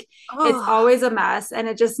entirely. Like it's Oh, always a mess, and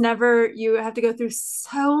it just never, you have to go through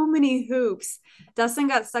so many hoops. Dustin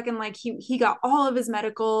got stuck in like he got all of his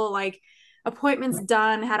medical like appointments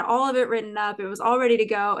done, had all of it written up, it was all ready to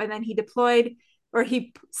go, and then he deployed, or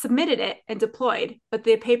he submitted it and deployed, but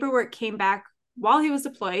the paperwork came back while he was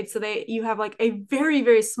deployed. So you have like a very,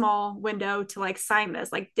 very small window to like sign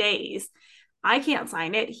this, like days. I can't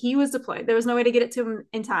sign it. He was deployed. There was no way to get it to him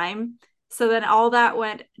in time. So then all that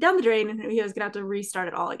went down the drain, and he was going to have to restart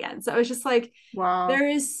it all again. So it was just like, Wow. there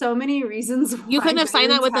is so many reasons you why couldn't have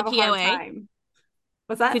signed that veterans with the have a hard POA. time.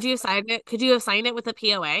 What's that? Could you have signed it? Could you have signed it with the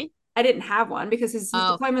POA? I didn't have one because his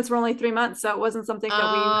Oh, deployments were only 3 months. So it wasn't something that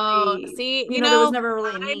we oh, really, see, there was never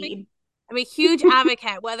really a I'm need. I'm a huge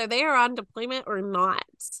advocate, whether they are on deployment or not,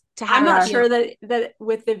 to I'm have not a Yeah. sure POA. that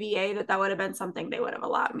with the VA that would have been something they would have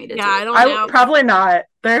allowed me to Yeah, do. I don't I know. probably not.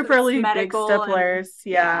 They're It's really big medical, and stipplers.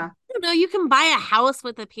 yeah, Yeah. I don't know. You can buy a house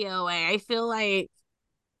with a POA. I feel like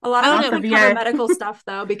a lot I of don't them Not know. the would cover VA. medical stuff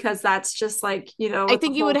though, because that's just like, I the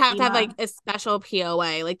think you would whole have to have like FEMA. a special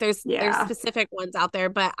POA. Like there's Yeah. specific ones out there,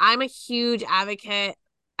 but I'm a huge advocate.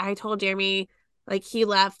 I told Jeremy, like he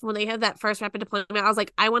left when they had that first rapid deployment. I was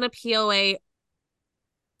like, I want a POA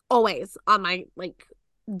always on my like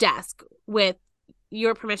desk with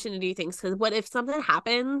your permission to do things, because what if something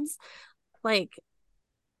happens, like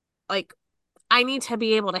like I need to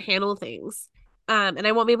be able to handle things, and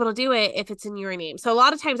I won't be able to do it if it's in your name. So a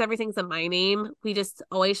lot of times everything's in my name. We just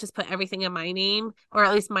always just put everything in my name, or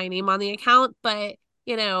at least my name on the account. But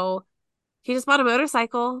he just bought a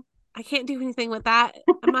motorcycle. I can't do anything with that.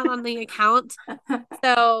 I'm not on the account.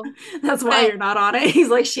 So That's why but you're not on it. He's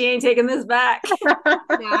like, she ain't taking this back.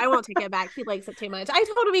 no, I won't take it back. He likes it too much. I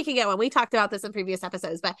told him he can get one. We talked about this in previous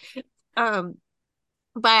episodes, but Um,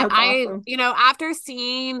 but That's awesome. after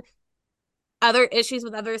seeing other issues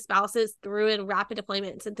with other spouses through in rapid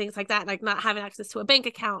deployments and things like that, like not having access to a bank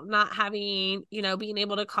account, not having, being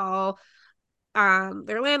able to call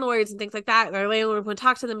their landlords and things like that. Their landlord would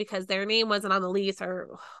talk to them because their name wasn't on the lease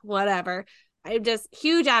or whatever. I'm just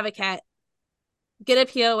huge advocate. Get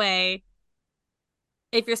a POA.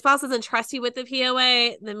 If your spouse doesn't trust you with the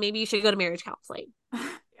POA, then maybe you should go to marriage counseling.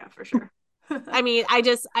 Yeah, for sure. I mean,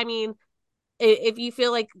 if you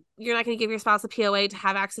feel like you're not going to give your spouse a POA to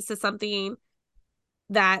have access to something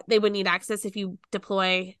that they would need access if you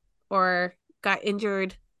deploy or got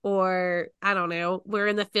injured, or I don't know, we're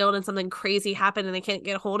in the field and something crazy happened and they can't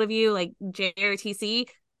get a hold of you, like JRTC,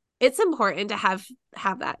 it's important to have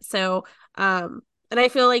that. So, and I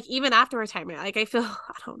feel like even after retirement, like I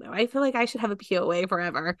don't know, I feel like I should have a POA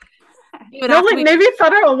forever. Even No, after like Navy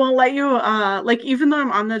Federal won't let you like even though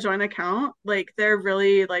I'm on the joint account, like they're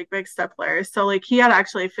really like big stipplers. So like he had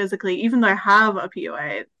actually physically, even though I have a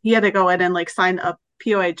POA, he had to go in and like sign a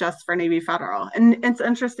POA just for Navy Federal. And it's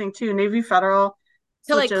interesting too, Navy Federal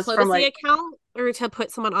to like switches from close the like account or to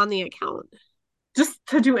put someone on the account. just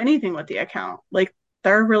to do anything with the account. Like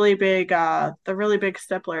they're really big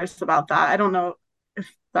stipplers about that. I don't know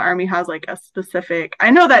if the Army has like a specific,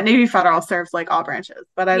 I know that Navy Federal serves like all branches,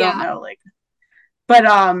 but I don't Yeah. know like but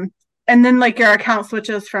and then like your account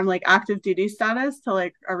switches from like active duty status to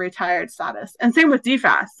like a retired status. And same with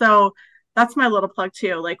DFAS. So that's my little plug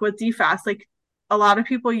too. Like with DFAS, like a lot of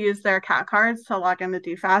people use their cat cards to log into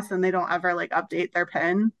DFAS and they don't ever like update their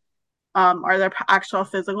PIN or their actual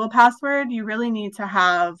physical password. You really need to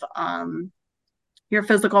have your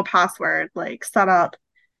physical password like set up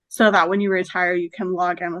so that when you retire you can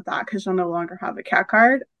log in with that because you'll no longer have a cat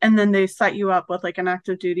card, and then they set you up with like an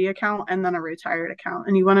active duty account and then a retired account,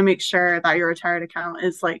 and you want to make sure that your retired account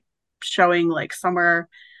is like showing like somewhere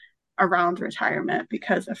around retirement,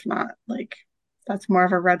 because if not, like that's more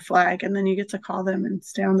of a red flag and then you get to call them and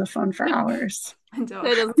stay on the phone for hours. That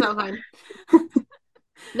doesn't sound fun.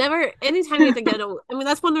 Never, anytime you have to go to, I mean,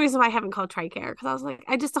 that's one of the reasons why I haven't called TRICARE, because I was like,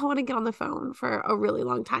 I just don't want to get on the phone for a really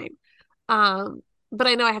long time. But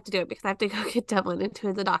I know I have to do it because I have to go get Devlin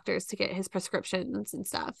into the doctors to get his prescriptions and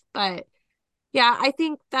stuff. But yeah, I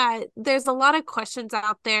think that there's a lot of questions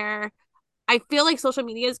out there. I feel like social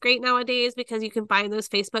media is great nowadays because you can find those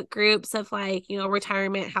Facebook groups of like,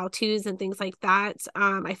 retirement how-tos and things like that.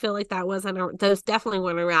 I feel like those definitely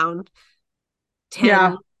went around 10,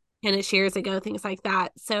 Yeah. 10-ish years ago, things like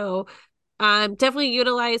that. So definitely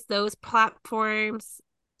utilize those platforms,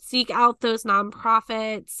 seek out those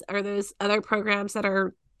nonprofits or those other programs that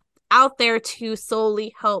are out there to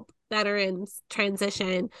solely help veterans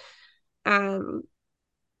transition. Yeah.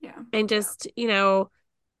 And just,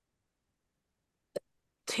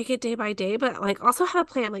 take it day by day, but like also have a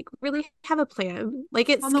plan, like really have a plan. Like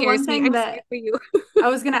it Well, the scares one me. thing I'm that scared for you. I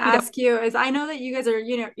was going to ask you is, I know that you guys are,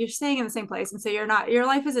 you're staying in the same place. And so your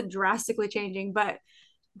life isn't drastically changing, but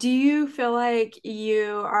do you feel like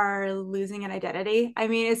you are losing an identity? I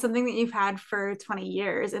mean, it's something that you've had for 20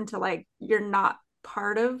 years until like you're not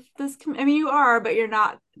part of this. I mean, you are, but you're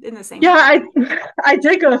not in the same. Yeah, I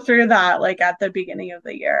did go through that like at the beginning of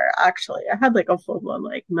the year. Actually, I had like a full blown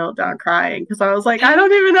like meltdown crying because I was like, I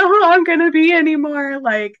don't even know who I'm gonna be anymore.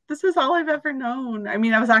 Like this is all I've ever known. I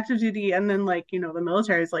mean, I was active duty, and then like the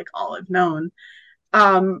military is like all I've known.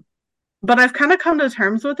 Um, but I've kind of come to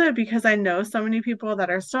terms with it because I know so many people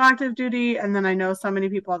that are still active duty, and then I know so many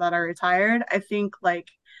people that are retired. I think like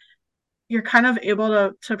you're kind of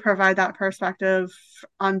able to provide that perspective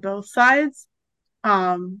on both sides.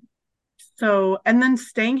 Um, so, and then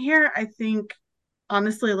staying here, I think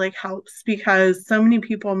honestly like helps because so many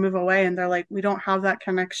people move away and they're like, we don't have that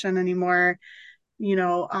connection anymore. You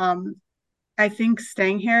know, I think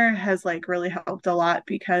staying here has like really helped a lot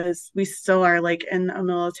because we still are like in a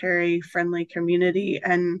military friendly community,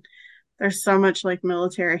 and there's so much like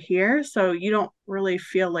military here. So you don't really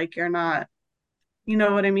feel like you're not, you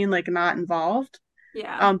know what I mean? Like not involved.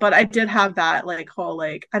 Yeah. But I did have that like whole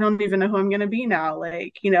like I don't even know who I'm gonna be now.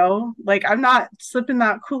 Like, like I'm not sipping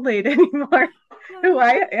that Kool-Aid anymore. Who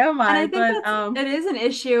am And I? I think But it is an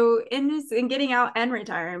issue in getting out and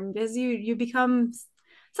retiring because you become,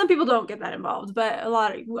 some people don't get that involved, but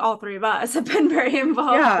all three of us have been very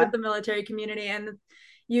involved yeah. with the military community, and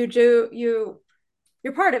you're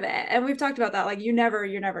part of it. And we've talked about that. Like you're never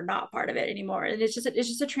not part of it anymore. And it's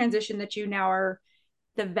just a transition that you now are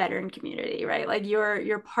the veteran community, right? Like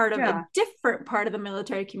you're part of a Yeah. different part of the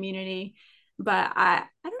military community. But I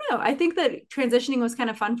don't know. I think that transitioning was kind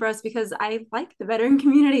of fun for us because I like the veteran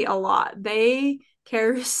community a lot. They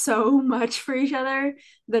care so much for each other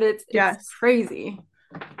that it's Yes. crazy.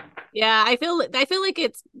 Yeah, I feel like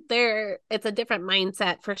it's a different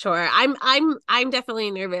mindset for sure. I'm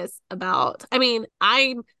definitely nervous about. I mean,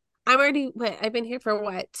 I'm already I've been here for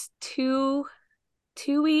what, 2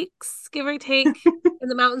 weeks, give or take, in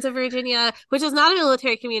the mountains of Virginia, which is not a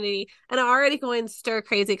military community, and I'm already going stir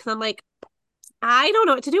crazy because I'm like, I don't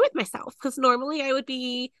know what to do with myself, because normally I would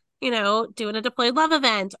be, doing a deployed love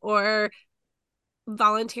event or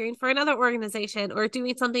volunteering for another organization or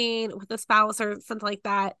doing something with a spouse or something like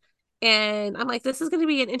that. And I'm like, this is going to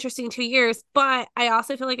be an interesting 2 years, but I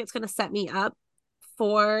also feel like it's going to set me up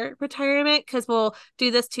for retirement, because we'll do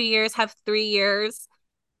this 2 years, have 3 years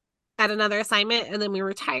at another assignment, and then we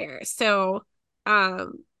retire. So,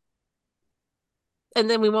 and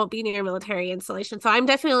then we won't be near military installation. So I'm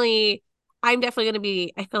definitely going to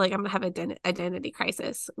be, I feel like I'm going to have an identity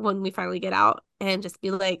crisis when we finally get out, and just be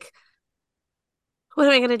like, what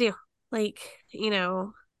am I going to do? Like,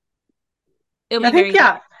 it'll I be think, very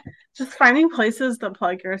yeah, just finding places to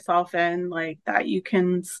plug yourself in, like that you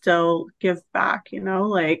can still give back,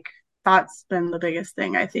 like that's been the biggest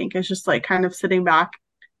thing, I think, is just like kind of sitting back.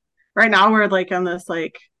 Right now we're like on this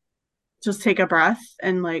like just take a breath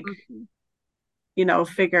and like, Mhm.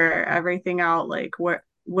 figure everything out. Like what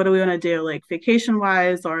do we want to do, like vacation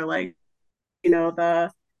wise, or like, the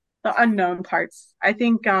unknown parts. I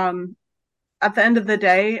think at the end of the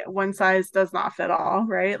day, one size does not fit all,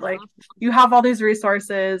 right? Like you have all these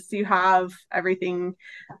resources, you have everything,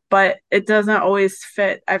 but it doesn't always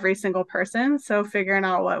fit every single person. So figuring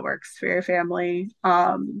out what works for your family,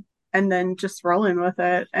 and then just rolling with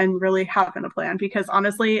it and really having a plan. Because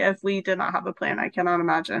honestly, if we did not have a plan, I cannot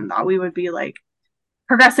imagine that we would be like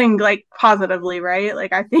progressing like positively, right?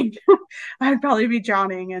 Like I think I'd probably be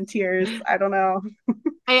drowning in tears. I don't know.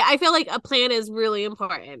 I feel like a plan is really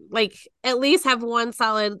important. Like, at least have one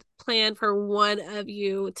solid plan for one of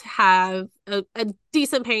you to have a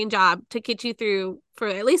decent paying job to get you through for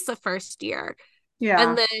at least the first year. And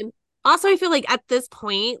Yeah. then also, I feel like at this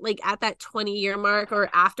point, like at that 20-year mark or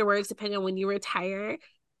afterwards, depending on when you retire,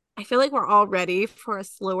 I feel like we're all ready for a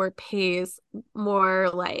slower pace, more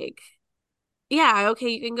like, yeah,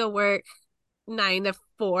 okay, you can go work 9 to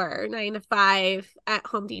 4, 9 to 5 at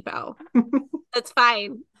Home Depot. That's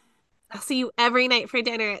fine. I'll see you every night for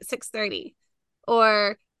dinner at 6:30.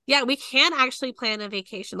 Or, yeah, we can actually plan a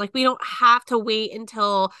vacation. Like, we don't have to wait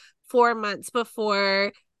until 4 months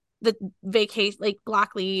before the vacation, like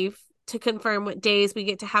block leave, to confirm what days we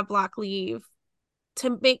get to have block leave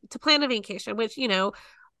to plan a vacation, which,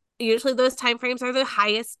 usually those time frames are the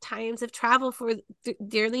highest times of travel for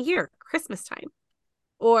during the year, Christmas time,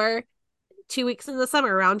 or 2 weeks in the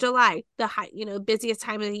summer around July, the busiest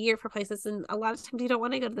time of the year for places. And a lot of times you don't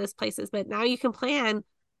want to go to those places, but now you can plan,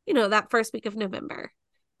 that first week of November,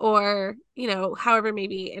 or, however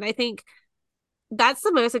maybe. And I think that's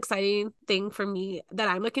the most exciting thing for me that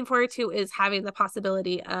I'm looking forward to, is having the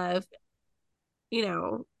possibility of,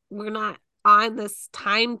 we're not on this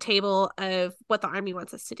timetable of what the Army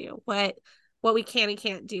wants us to do, what we can and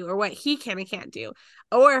can't do, or what he can and can't do,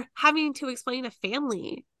 or having to explain to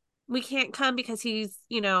family we can't come because he's,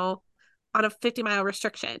 on a 50-mile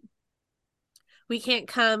restriction. We can't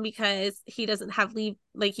come because he doesn't have leave,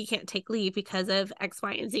 like he can't take leave because of X,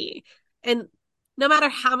 Y, and Z. And no matter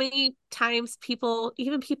how many times people,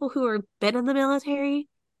 even people who are been in the military,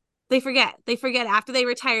 they forget. They forget after they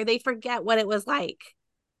retire, they forget what it was like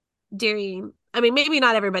during, I mean, maybe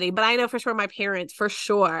not everybody, but I know for sure my parents for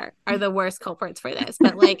sure are the worst culprits for this.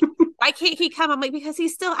 But like, why can't he come? I'm like, because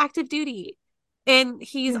he's still active duty and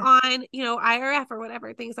he's Yeah. on, IRF or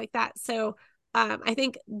whatever, things like that. So I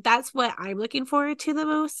think that's what I'm looking forward to the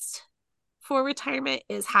most for retirement,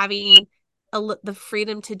 is having the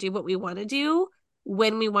freedom to do what we want to do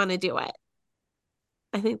when we want to do it.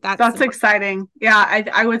 I think that's That's important. exciting. Yeah,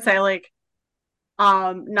 I would say like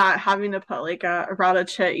not having to put like a routed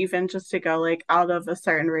chit even just to go like out of a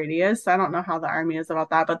certain radius. I don't know how the army is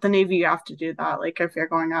about that, but the Navy you have to do that. Like if you're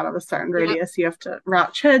going out of a certain Yep. radius, you have to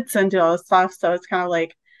route chits and do all this stuff. So it's kind of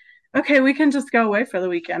like, okay, we can just go away for the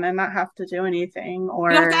weekend and not have to do anything. You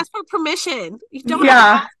don't have to Or ask for permission. You don't have to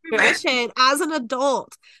yeah, ask permission as an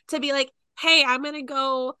adult to be like, hey, I'm gonna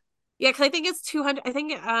go. Yeah, because I think it's 200. I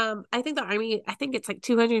think the Army, I think it's like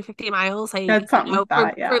 250 miles, like, it's something like for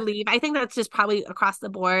that. Yeah. leave. I think that's just probably across the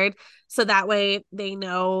board. So that way they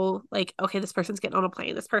know, like, okay, this person's getting on a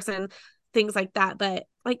plane, this person, things like that. But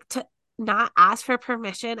like, to not ask for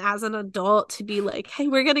permission as an adult to be like, hey,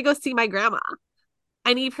 we're gonna go see my grandma.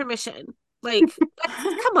 I need permission. Like,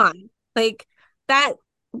 come on. Like, that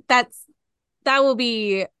that's that will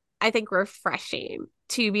be, I think, refreshing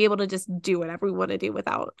to be able to just do whatever we want to do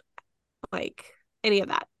without like any of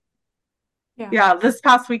that. Yeah, this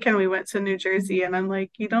past weekend we went to New Jersey and I'm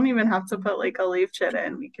like, you don't even have to put like a leave chit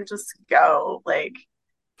in. We can just go. Like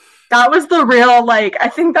that was the real like I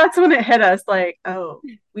think that's when it hit us like, oh,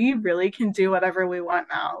 we really can do whatever we want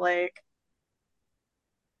now. Like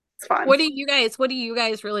it's fun. What are you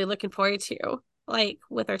guys really looking forward to, like,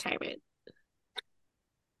 with retirement?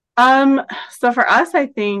 Um, so for us, I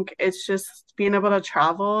think it's just being able to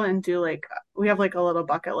travel and do like we have like a little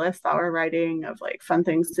bucket list that we're writing of like fun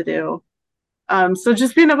things to do. So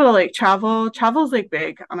just being able to like travel's like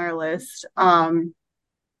big on our list. And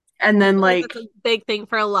I then feel like like that's a big thing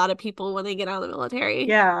for a lot of people when they get out of the military.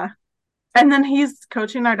 yeah. And then he's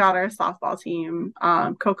coaching our daughter's softball team,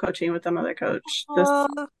 co-coaching with another coach Oh,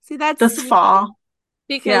 see, that's this sweet fall.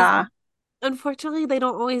 because Yeah. unfortunately they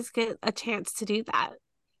don't always get a chance to do that.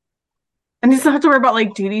 And he doesn't have to worry about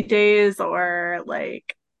like duty days or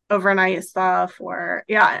like overnight stuff or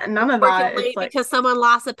yeah, and none of Working that. It's late like because someone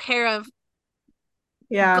lost a pair of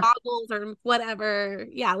yeah, goggles or whatever.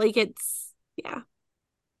 Yeah, like yeah.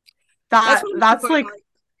 That's that what I'm looking that's for in like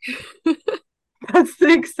my life. that's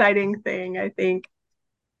the exciting thing, I think.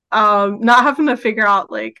 Not having to figure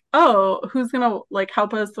out like, oh, who's gonna like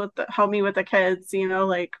help me with the kids,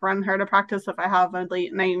 like run her to practice if I have a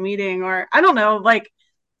late night meeting or I don't know, like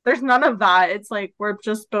there's none of that. It's like we're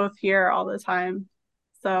just both here all the time.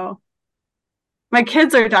 So my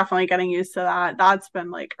kids are definitely getting used to that. That's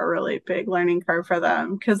been like a really big learning curve for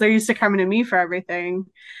them because they're used to coming to me for everything.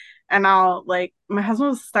 And now, like, my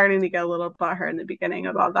husband was starting to get a little butthurt in the beginning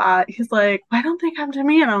about that. He's like, why don't they come to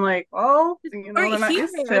me? And I'm like, well, Right they're not here,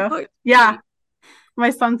 used to. Yeah, unfortunately. my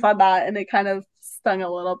son said that and it kind of stung a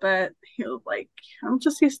little bit. He was like, I'm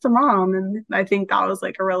just used to mom. And I think that was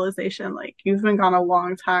like a realization, like, you've been gone a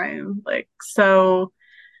long time. Like, so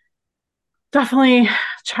definitely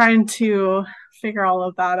trying to figure all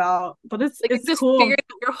of that out. But it's Like, it's just cool. figuring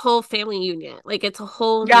out your whole family unit. Like, it's a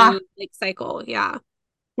whole Yeah. new like cycle. Yeah.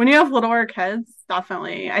 When you have littler kids,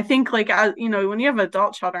 definitely. I think like as when you have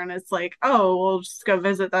adult children, it's like, oh, we'll just go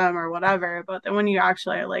visit them or whatever. But then when you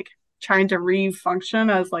actually are like trying to re-function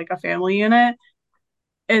as like a family unit,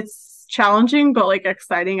 it's challenging but like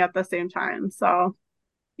exciting at the same time. So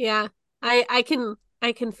Yeah. I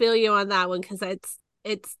can feel you on that one because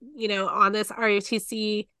it's on this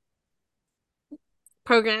ROTC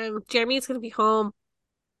program, Jeremy's gonna be home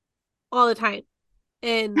all the time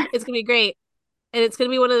and it's gonna be great. And it's gonna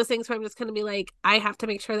be one of those things where I'm just gonna be like, I have to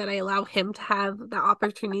make sure that I allow him to have the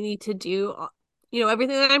opportunity to do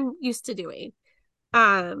everything that I'm used to doing.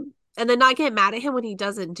 And then not get mad at him when he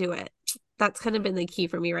doesn't do it. That's kind of been the key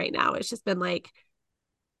for me right now. It's just been like,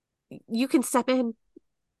 you can step in,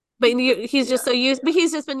 but he's just yeah. so used, but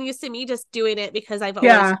he's just been used to me just doing it because I've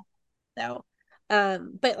always Yeah. so.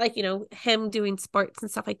 But like, him doing sports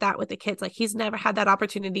and stuff like that with the kids, like he's never had that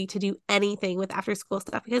opportunity to do anything with after school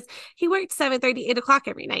stuff because he worked 7:30, 8 o'clock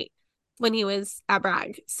every night when he was at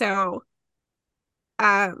Bragg. So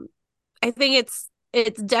I think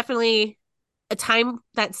it's definitely a time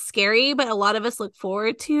that's scary, but a lot of us look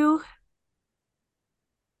forward to.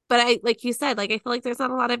 But like you said, like I feel like there's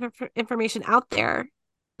not a lot of information out there,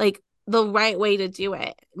 like the right way to do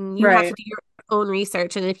it, and you have to Right. do your own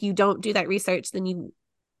research. And if you don't do that research, then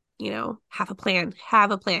have a plan.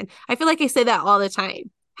 Have a plan. I feel like I say that all the time.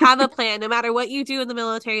 Have a plan, no matter what you do in the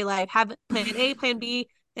military life. Have plan A, plan B,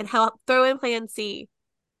 and help throw in plan C,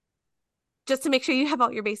 just to make sure you have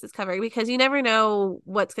all your bases covered because you never know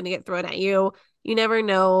what's going to get thrown at you. You never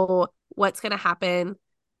know what's going to happen.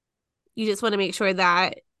 You just want to make sure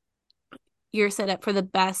that you're set up for the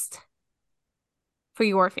best for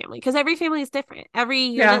your family because every family is different. Every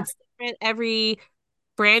Yeah. unit's different. Every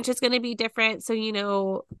branch is going to be different.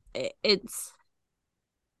 So, it's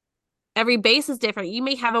every base is different. You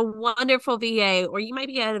may have a wonderful VA or you might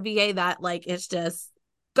be at a VA that like is just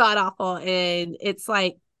god awful and it's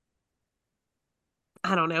like,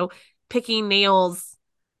 I don't know, picking nails,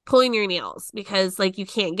 pulling your nails because like you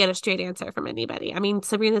can't get a straight answer from anybody. I mean,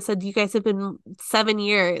 Sabrina said you guys have been 7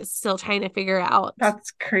 years still trying to figure out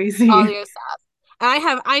That's all crazy. your stuff.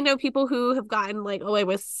 And I know people who have gotten like away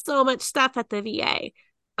with so much stuff at the VA.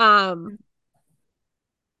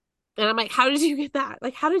 And I'm like, how did you get that?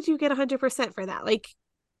 Like, how did you get 100% for that? Like,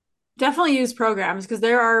 Definitely use programs because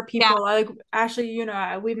there are yeah, people like Ashley,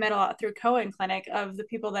 we met a lot through Cohen Clinic of the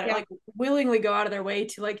people that yeah. like willingly go out of their way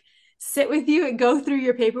to like sit with you and go through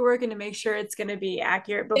your paperwork and to make sure it's going to be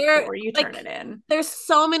accurate There, before you turn like, it in. there's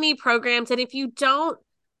so many programs, and if you don't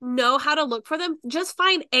know how to look for them, just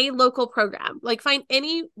find a local program. Like, find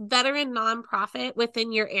any veteran nonprofit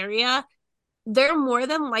within your area. They're more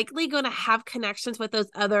than likely going to have connections with those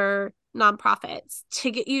other nonprofits to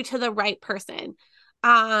get you to the right person.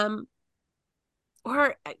 Um,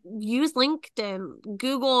 or use LinkedIn,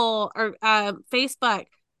 Google, or Facebook,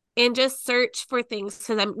 and just search for things.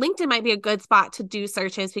 So then LinkedIn might be a good spot to do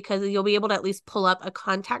searches because you'll be able to at least pull up a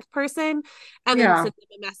contact person and then Yeah. send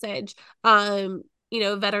them a message.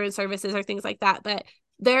 Veteran services or things like that. But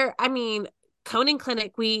Conan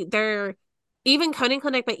Clinic, even Conan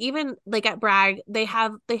Clinic, but even like at Bragg, they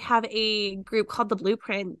have a group called the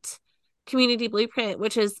Blueprint, Community Blueprint,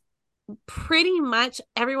 which is pretty much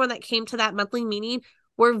everyone that came to that monthly meeting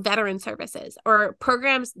were veteran services or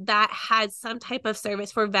programs that had some type of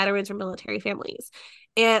service for veterans or military families.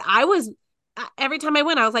 And every time I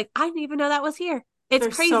went, I was like, I didn't even know that was here. It's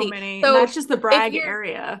There's crazy. so many. So And that's just the if Bragg you're,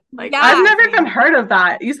 area. Like, yeah, I've never I even mean, heard of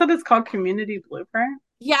that. You said it's called Community Blueprint?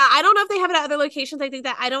 yeah, I don't know if they have it at other locations. I think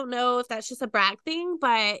that I don't know if that's just a Bragg thing,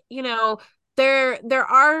 but there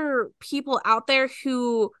are people out there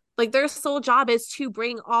who like their sole job is to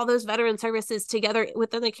bring all those veteran services together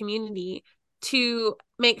within the community to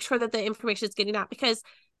make sure that the information is getting out because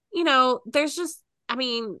there's just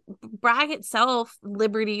Bragg itself,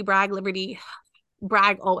 Liberty, Bragg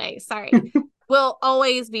always, sorry, will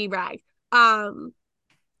always be Bragg.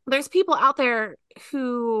 There's people out there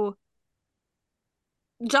who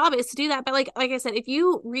job is to do that, but like I said, if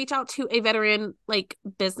you reach out to a veteran like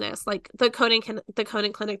business like the Conan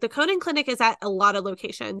Clinic is at a lot of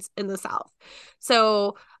locations in the South,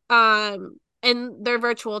 so and they're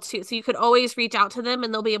virtual too, so you could always reach out to them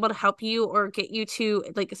and they'll be able to help you or get you to,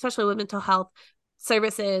 like, especially with mental health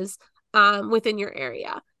services within your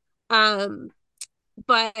area.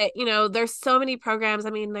 But there's so many programs.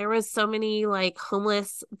 There was so many like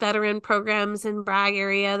homeless veteran programs in Bragg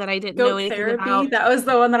area that I didn't know goat anything therapy. about. That was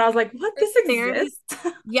the one that I was like, what? This Therapy. exists?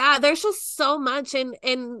 Yeah, there's just so much. And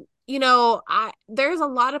there's a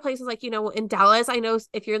lot of places like, in Dallas. I know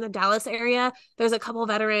if you're in the Dallas area, there's a couple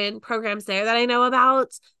veteran programs there that I know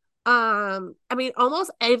about.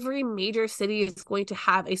 Almost every major city is going to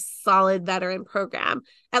have a solid veteran program,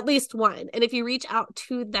 at least one. And if you reach out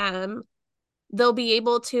to them, they'll be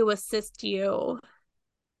able to assist you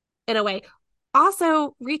in a way.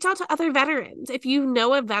 Also, reach out to other veterans. If you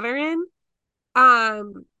know a veteran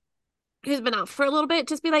um who's been out for a little bit,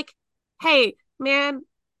 just be like, hey, man,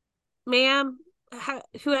 ma'am,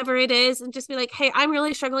 whoever it is, and just be like, hey, I'm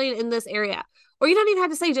really struggling in this area. Or you don't even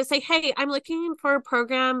have to say, just say, hey, I'm looking for a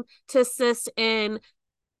program to assist in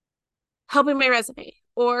helping my resume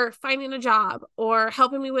or finding a job or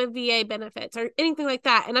helping me with VA benefits or anything like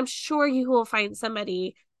that. And I'm sure you will find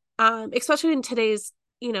somebody, especially in today's,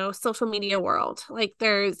 social media world. Like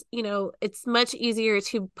it's much easier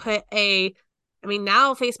to put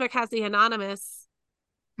now Facebook has the anonymous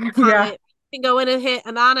Yeah. comment. You can go in and hit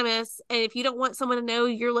anonymous. And if you don't want someone to know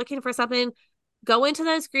you're looking for something, go into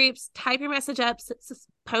those groups, type your message up,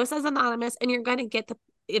 post as anonymous, and you're going to get the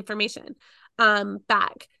information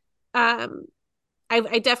back.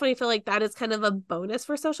 I definitely feel like that is kind of a bonus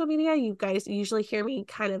for social media. You guys usually hear me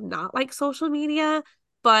kind of not like social media,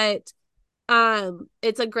 but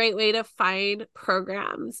it's a great way to find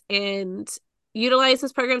programs and utilize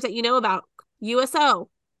those programs that you know about. USO,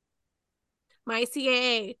 my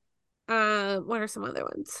CAA, what are some other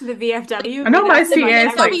ones? The VFW. I know my That's in, CA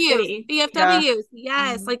is like, every city. VFWs,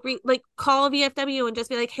 yes. Mhm. Like call VFW and just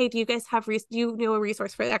be like, hey, do you guys have do you know a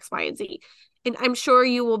resource for X, Y, and Z? And I'm sure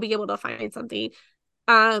you will be able to find something.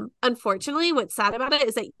 Unfortunately, what's sad about it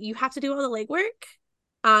is that you have to do all the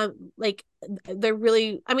legwork. Like they're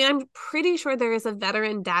really, I'm pretty sure there is a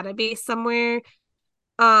veteran database somewhere.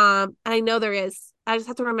 And I know there is. I just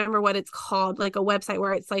have to remember what it's called, like a website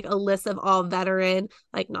where it's like a list of all veteran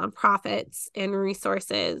like nonprofits and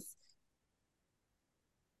resources.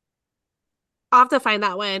 I'll have to find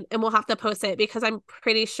that one and we'll have to post it because I'm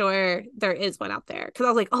pretty sure there is one out there. Because I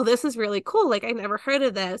was like, oh, this is really cool. Like I never heard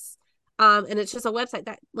of this. And it's just a website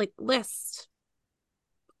that like lists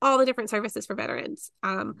all the different services for veterans.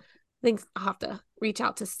 I think I'll have to reach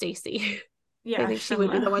out to Stacy. Yeah, I think she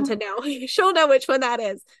would be the one to know. She'll know which one that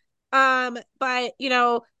is. But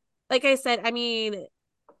like I said,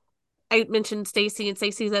 I mentioned Stacy, and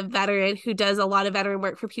Stacy's a veteran who does a lot of veteran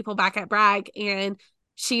work for people back at Bragg, and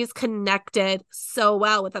she's connected so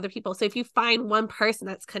well with other people. So if you find one person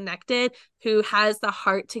that's connected who has the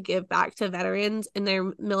heart to give back to veterans and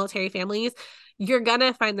their military families, you're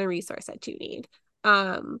gonna find the resource that you need.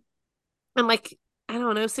 And like, I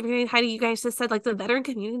don't know, Sabrina and Heidi, you guys just said like the veteran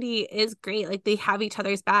community is great. Like they have each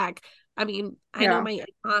other's back. I know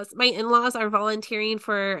my in-laws are volunteering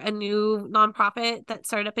for a new nonprofit that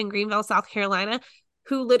started up in Greenville, South Carolina,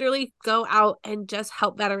 who literally go out and just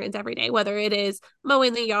help veterans every day, whether it is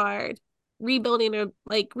mowing the yard, redoing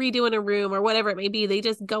a room or whatever it may be. They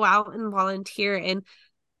just go out and volunteer. And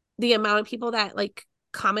the amount of people that like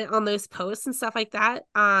comment on those posts and stuff like that,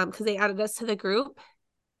 because they added us to the group,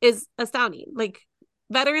 is astounding. Like,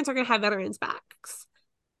 veterans are going to have veterans backs.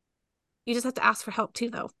 You just have to ask for help too,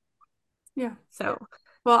 though. Yeah. So,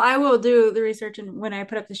 well, I will do the research, and when I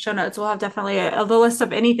put up the show notes, we'll have definitely the list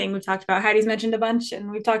of anything we've talked about. Heidi's mentioned a bunch,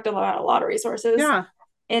 and we've talked about a lot of resources Yeah.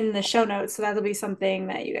 in the show notes. So that'll be something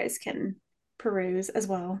that you guys can peruse as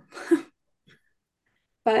well.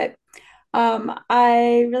 But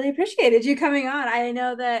I really appreciated you coming on. I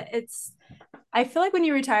know that I feel like when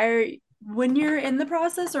you retire, when you're in the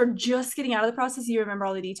process or just getting out of the process, you remember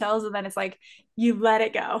all the details, and then it's like you let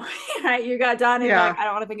it go, right? You got done and you're like, Yeah. I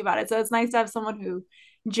don't want to think about it. So it's nice to have someone who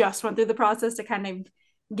just went through the process to kind of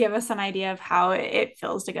give us an idea of how it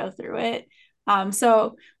feels to go through it.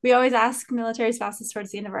 So we always ask military spouses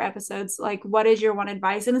towards the end of our episodes, like, what is your one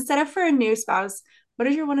advice? And instead of for a new spouse, what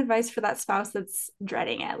is your one advice for that spouse that's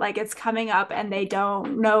dreading it? Like it's coming up and they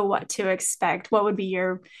don't know what to expect. What would be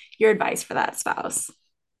your advice for that spouse?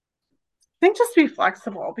 I think just be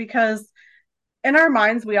flexible, because in our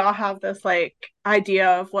minds we all have this like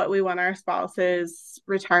idea of what we want our spouse's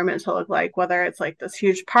retirement to look like, whether it's like this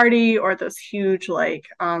huge party or this huge like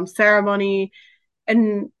ceremony.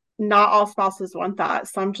 And not all spouses want that.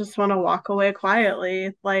 Some just want to walk away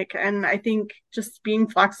quietly. Like, and I think just being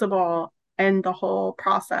flexible in the whole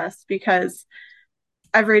process, because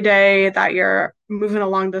every day that you're moving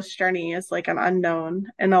along this journey is like an unknown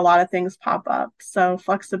and a lot of things pop up. So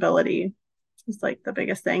flexibility is like the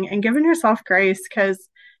biggest thing, and giving yourself grace, because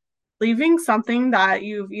leaving something that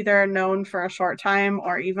you've either known for a short time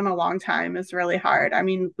or even a long time is really hard. I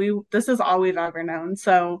mean, this is all we've ever known.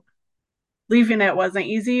 So leaving it wasn't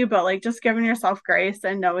easy, but like just giving yourself grace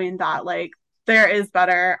and knowing that like there is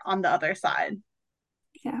better on the other side.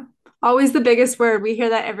 Yeah. Always the biggest word. We hear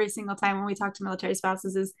that every single time when we talk to military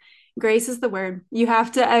spouses is grace is the word. You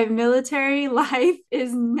have to, a military life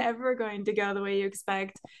is never going to go the way you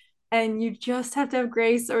expect. And you just have to have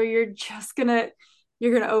grace or you're gonna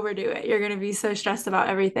overdo it. You're gonna be so stressed about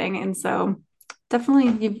everything. And so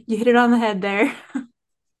definitely you hit it on the head there.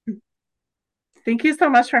 Thank you so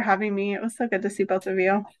much for having me. It was so good to see both of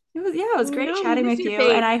you. It was great no, we chatting miss with your you.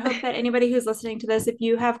 And face. I hope that anybody who's listening to this, if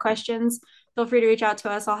you have questions, feel free to reach out to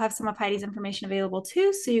us. I'll have some of Heidi's information available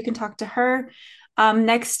too, so you can talk to her. Our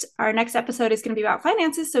next episode is going to be about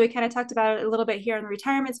finances. So we kind of talked about it a little bit here on the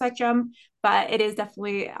retirement spectrum, but it is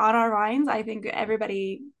definitely on our minds. I think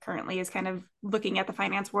everybody currently is kind of looking at the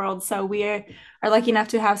finance world. So we are lucky enough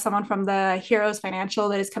to have someone from the Heroes Financial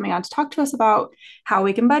that is coming on to talk to us about how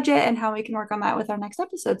we can budget and how we can work on that with our next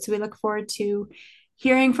episode. So we look forward to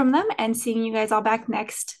hearing from them and seeing you guys all back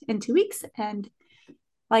next in 2 weeks. And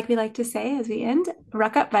like we like to say as we end,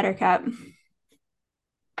 ruck up, Buttercup.